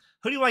hooligans,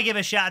 who do you want to give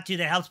a shout to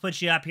that helps put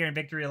you up here in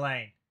victory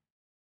lane?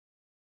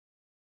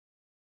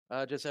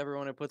 Just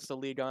everyone who puts the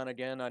league on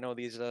again. I know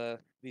these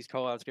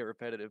call-outs get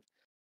repetitive,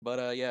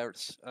 but yeah,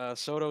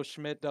 Soto,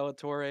 Schmidt,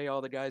 Delatorre,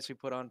 all the guys who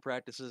put on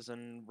practices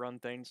and run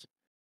things,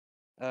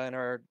 and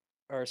our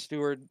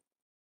steward,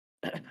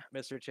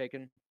 Mr.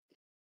 Chaikin,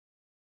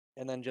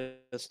 and then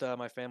just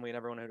my family and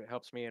everyone who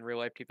helps me in real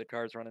life keep the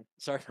cars running.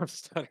 Sorry if I'm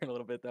stuttering a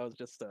little bit. That was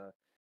just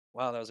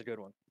wow, that was a good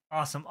one.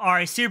 Awesome. All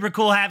right, super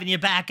cool having you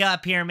back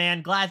up here,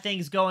 man. Glad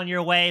things going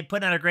your way.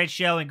 Putting on a great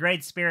show and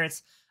great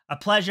spirits. A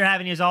pleasure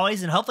having you as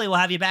always, and hopefully we'll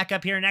have you back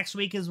up here next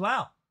week as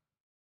well.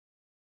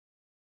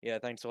 Yeah,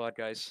 thanks a lot,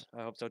 guys.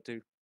 I hope so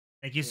too.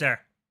 Thank you, sir.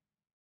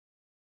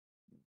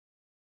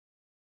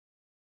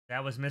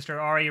 That was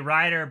Mr. Ari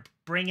Ryder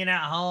bringing it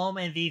home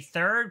in the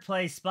third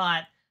place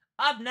spot.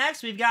 Up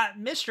next, we've got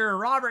Mr.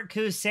 Robert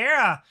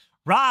Kucera.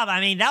 Rob,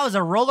 I mean, that was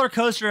a roller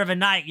coaster of a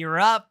night. You were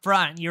up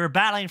front. You were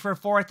battling for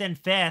fourth and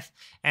fifth.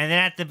 And then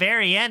at the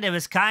very end, it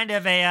was kind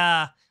of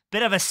a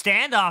bit of a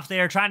standoff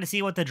there, trying to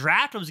see what the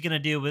draft was going to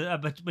do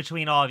with,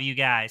 between all of you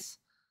guys.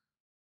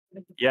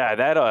 Yeah,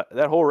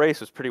 that whole race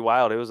was pretty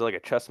wild. It was like a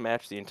chess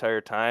match the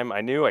entire time.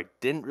 I knew I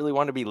didn't really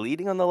want to be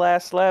leading on the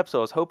last lap, so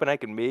I was hoping I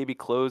could maybe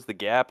close the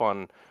gap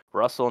on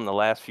Russell in the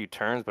last few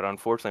turns, but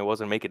unfortunately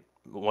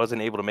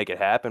wasn't able to make it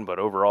happen. But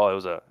overall, it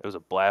was a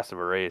blast of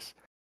a race.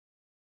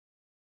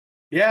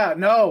 Yeah,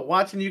 no,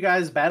 watching you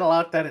guys battle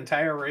out that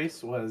entire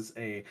race was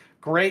a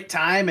great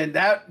time, and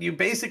that you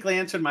basically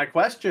answered my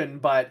question,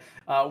 but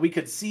we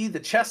could see the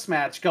chess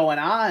match going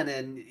on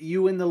and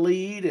you in the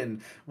lead and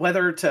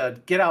whether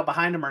to get out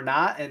behind him or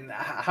not. And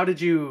how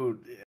did you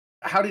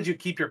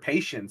keep your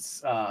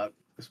patience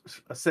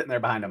sitting there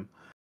behind him?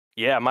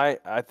 Yeah,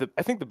 I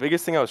think the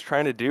biggest thing I was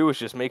trying to do was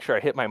just make sure I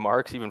hit my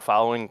marks, even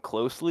following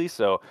closely.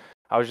 So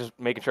I was just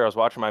making sure I was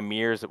watching my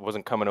mirrors, it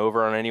wasn't coming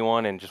over on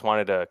anyone, and just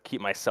wanted to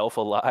keep myself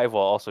alive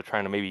while also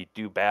trying to maybe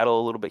do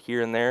battle a little bit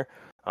here and there.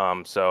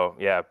 So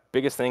yeah,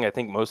 biggest thing I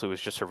think mostly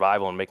was just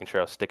survival and making sure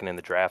I was sticking in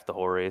the draft the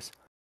whole race.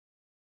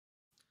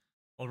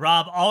 Well,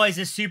 Rob, always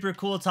a super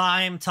cool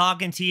time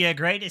talking to you.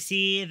 Great to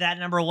see that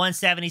number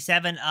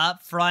 177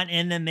 up front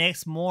in the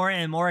mix more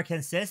and more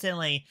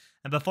consistently.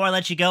 And before I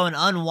let you go and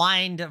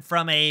unwind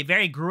from a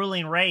very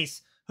grueling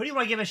race, who do you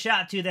want to give a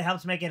shout to that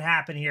helps make it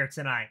happen here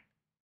tonight?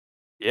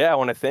 Yeah, I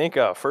want to thank,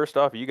 first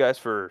off, you guys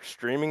for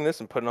streaming this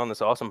and putting on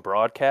this awesome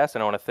broadcast.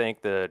 And I want to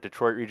thank the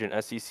Detroit Region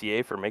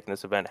SCCA for making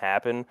this event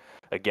happen.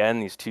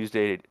 Again, these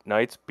Tuesday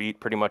nights beat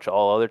pretty much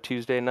all other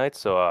Tuesday nights.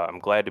 So I'm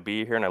glad to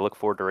be here, and I look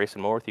forward to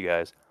racing more with you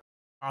guys.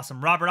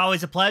 Awesome. Robert,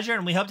 always a pleasure,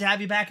 and we hope to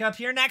have you back up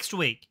here next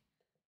week.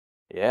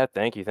 Yeah,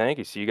 thank you.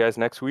 See you guys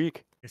next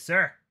week. Yes,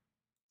 sir.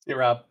 See you,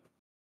 Rob.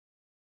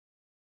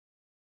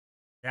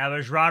 That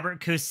was Robert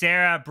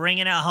Kucera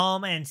bringing it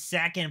home in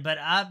second. But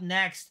up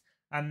next,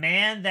 a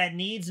man that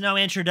needs no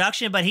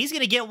introduction, but he's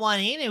going to get one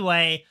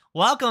anyway.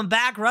 Welcome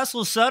back,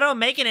 Russell Soto,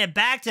 making it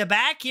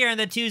back-to-back here in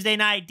the Tuesday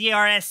night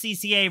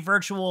DRSCCA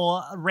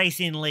Virtual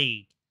Racing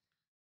League.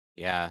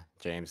 Yeah,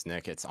 James,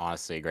 Nick, it's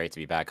honestly great to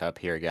be back up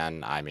here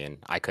again. I mean,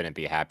 I couldn't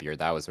be happier.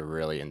 That was a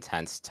really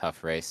intense,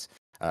 tough race.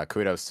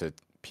 Kudos to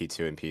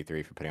P2 and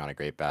P3 for putting on a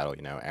great battle,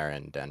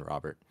 Aaron, Den,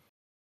 Robert.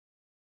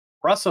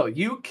 Russell,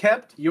 you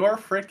kept your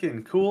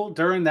freaking cool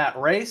during that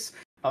race.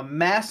 A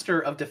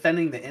master of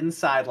defending the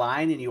inside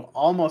line, and you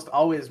almost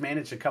always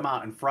manage to come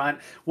out in front.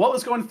 What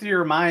was going through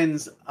your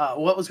minds?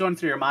 What was going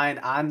through your mind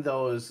on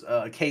those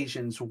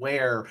occasions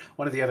where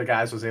one of the other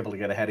guys was able to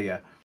get ahead of you?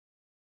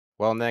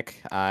 Well,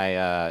 Nick,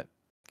 I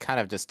kind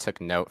of just took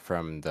note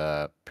from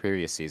the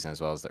previous season as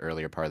well as the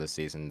earlier part of the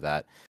season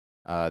that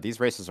these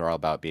races are all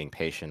about being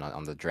patient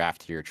on the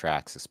draftier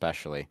tracks,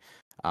 especially.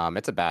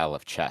 It's a battle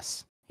of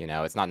chess.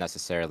 It's not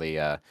necessarily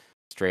a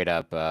straight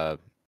up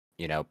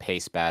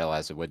pace battle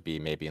as it would be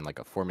maybe in like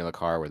a formula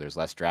car where there's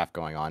less draft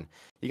going on.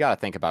 You got to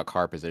think about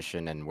car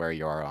position and where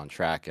you are on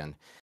track. And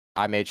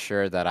I made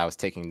sure that I was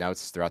taking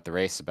notes throughout the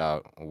race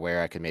about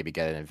where I could maybe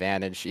get an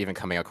advantage. Even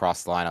coming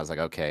across the line, I was like,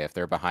 okay, if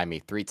they're behind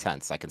me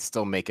 3/10, I can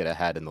still make it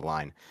ahead in the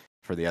line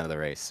for the end of the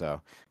race.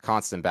 So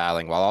constant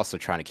battling while also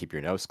trying to keep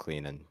your nose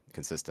clean and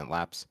consistent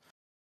laps.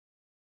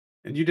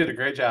 And you did a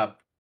great job.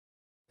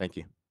 Thank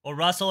you. Well,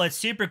 Russell, it's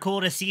super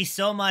cool to see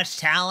so much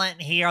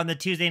talent here on the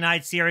Tuesday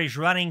night series,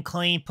 running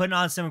clean, putting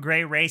on some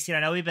great racing.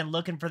 I know we've been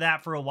looking for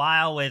that for a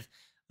while with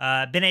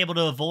been able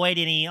to avoid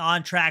any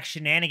on-track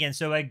shenanigans.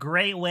 So a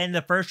great win,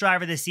 the first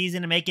driver of the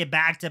season to make it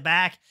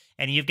back-to-back,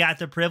 and you've got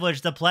the privilege,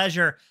 the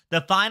pleasure,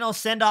 the final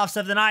send-offs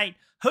of the night.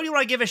 Who do you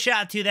want to give a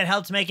shout to that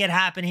helped make it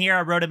happen here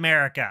at Road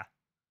America?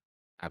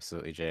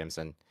 Absolutely, James,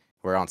 and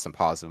we're on some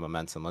positive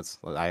momentum.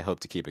 I hope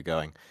to keep it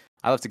going.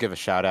 I'd love to give a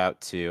shout out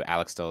to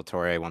Alex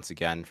Delatorre once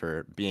again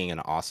for being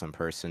an awesome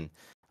person.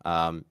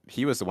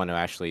 He was the one who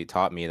actually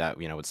taught me that,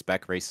 with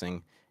spec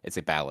racing, it's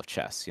a battle of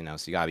chess, so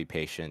you gotta be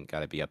patient,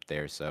 gotta be up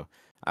there. So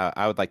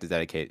I would like to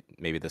dedicate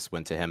maybe this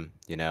win to him,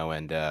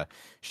 and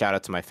shout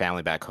out to my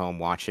family back home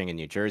watching in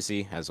New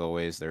Jersey. As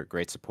always, they're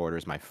great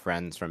supporters, my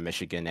friends from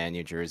Michigan and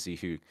New Jersey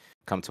who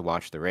come to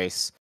watch the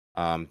race.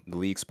 The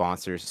league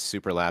sponsors,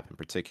 Superlap in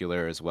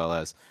particular, as well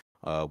as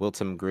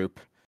Wilton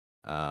Group,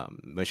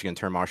 Michigan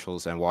Turn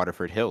Marshals, and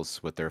Waterford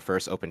Hills with their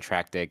first open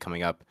track day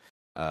coming up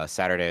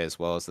Saturday as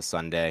well as the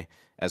Sunday,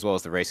 as well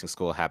as the racing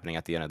school happening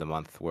at the end of the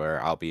month,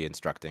 where I'll be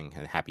instructing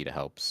and happy to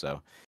help.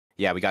 So,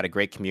 yeah, we got a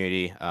great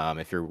community.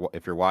 If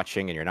you're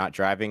watching and you're not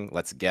driving,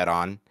 let's get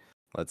on.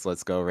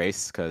 Let's go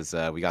race, because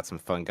we got some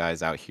fun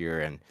guys out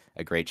here and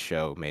a great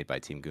show made by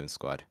Team Goon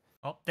Squad.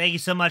 Well, thank you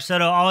so much,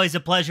 Soto. Always a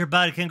pleasure,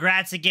 bud.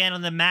 Congrats again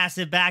on the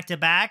massive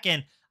back-to-back,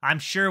 and I'm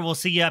sure we'll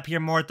see you up here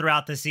more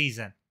throughout the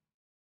season.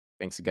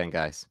 Thanks again,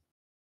 guys.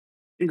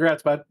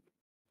 Congrats, bud.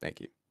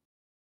 Thank you.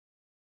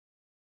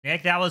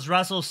 Nick, that was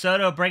Russell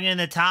Soto bringing in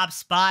the top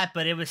spot,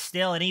 but it was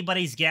still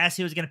anybody's guess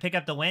who was going to pick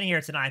up the win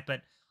here tonight.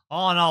 But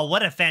all in all,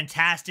 what a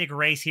fantastic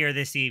race here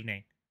this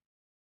evening.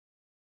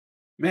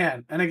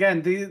 Man, and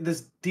again,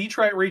 this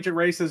Detroit region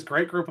races,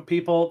 great group of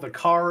people. The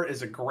car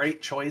is a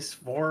great choice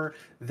for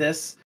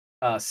this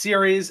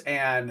series,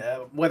 and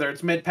whether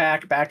it's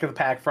mid-pack, back of the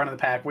pack, front of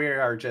the pack, we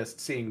are just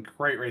seeing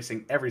great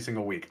racing every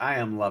single week. I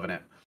am loving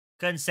it.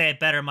 Couldn't say it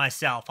better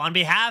myself. On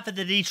behalf of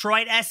the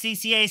Detroit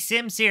SCCA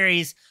Sim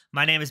Series,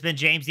 my name has been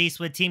James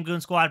Eastwood, Team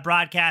Goon Squad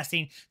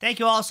Broadcasting. Thank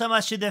you all so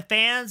much to the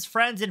fans,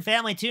 friends, and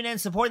family tuning in,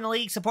 supporting the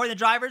league, supporting the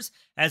drivers,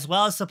 as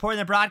well as supporting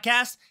the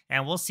broadcast.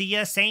 And we'll see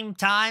you same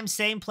time,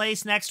 same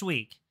place next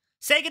week.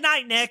 Say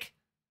goodnight, Nick.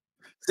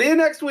 See you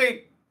next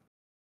week.